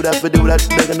that, we do that, we do that.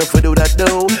 They're gonna do that,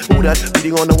 no. Who that?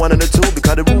 Beating on the one and the two.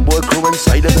 Because the rude boy crew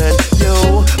inside the band.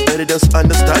 Yo, better just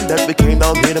understand that we came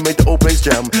down here to make the old place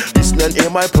jam. Listen and hear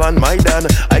my plan, my Dan.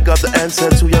 I got the answer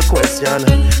to your question.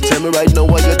 Tell me right now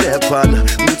what you're there on.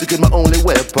 Music is my only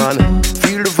weapon.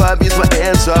 Feel the vibe is my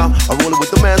answer. I'm rolling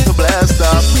with the master blaster.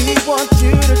 We want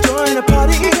you to join the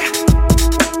party.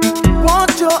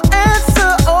 Want your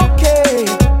answer, okay?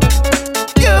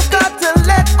 You've got to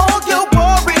let all your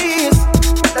worries,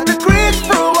 let the grid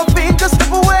through a finger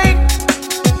slip away.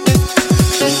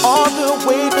 All the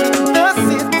way to the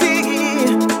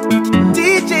city,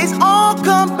 DJs all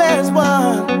come as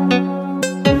one.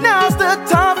 Now's the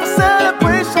time for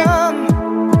celebration,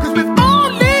 'cause we've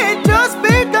only just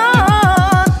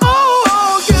begun.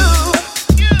 Oh, you,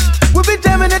 we'll be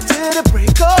jamming it till the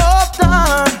break of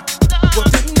dawn. Well,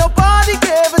 didn't nobody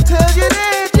ever tell you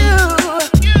they do?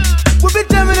 We'll be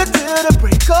jamming it till the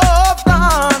break of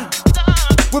dawn.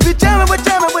 We'll be jamming, we're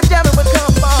jamming, we're jamming, we're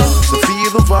come on. So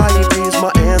feel the vibe is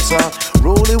my answer.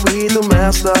 Rolling with the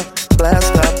master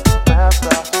blaster.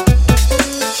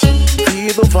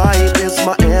 Feel the vibe is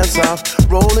my answer.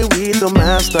 Rolling with the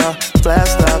master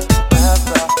blaster.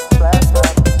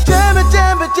 Jamming,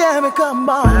 jamming, come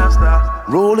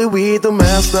on. Rolling with the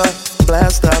master,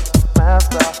 blast up.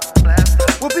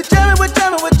 We'll be jamming, we're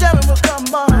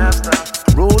come on.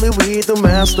 Rolling with the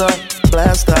master,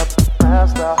 blast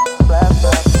up.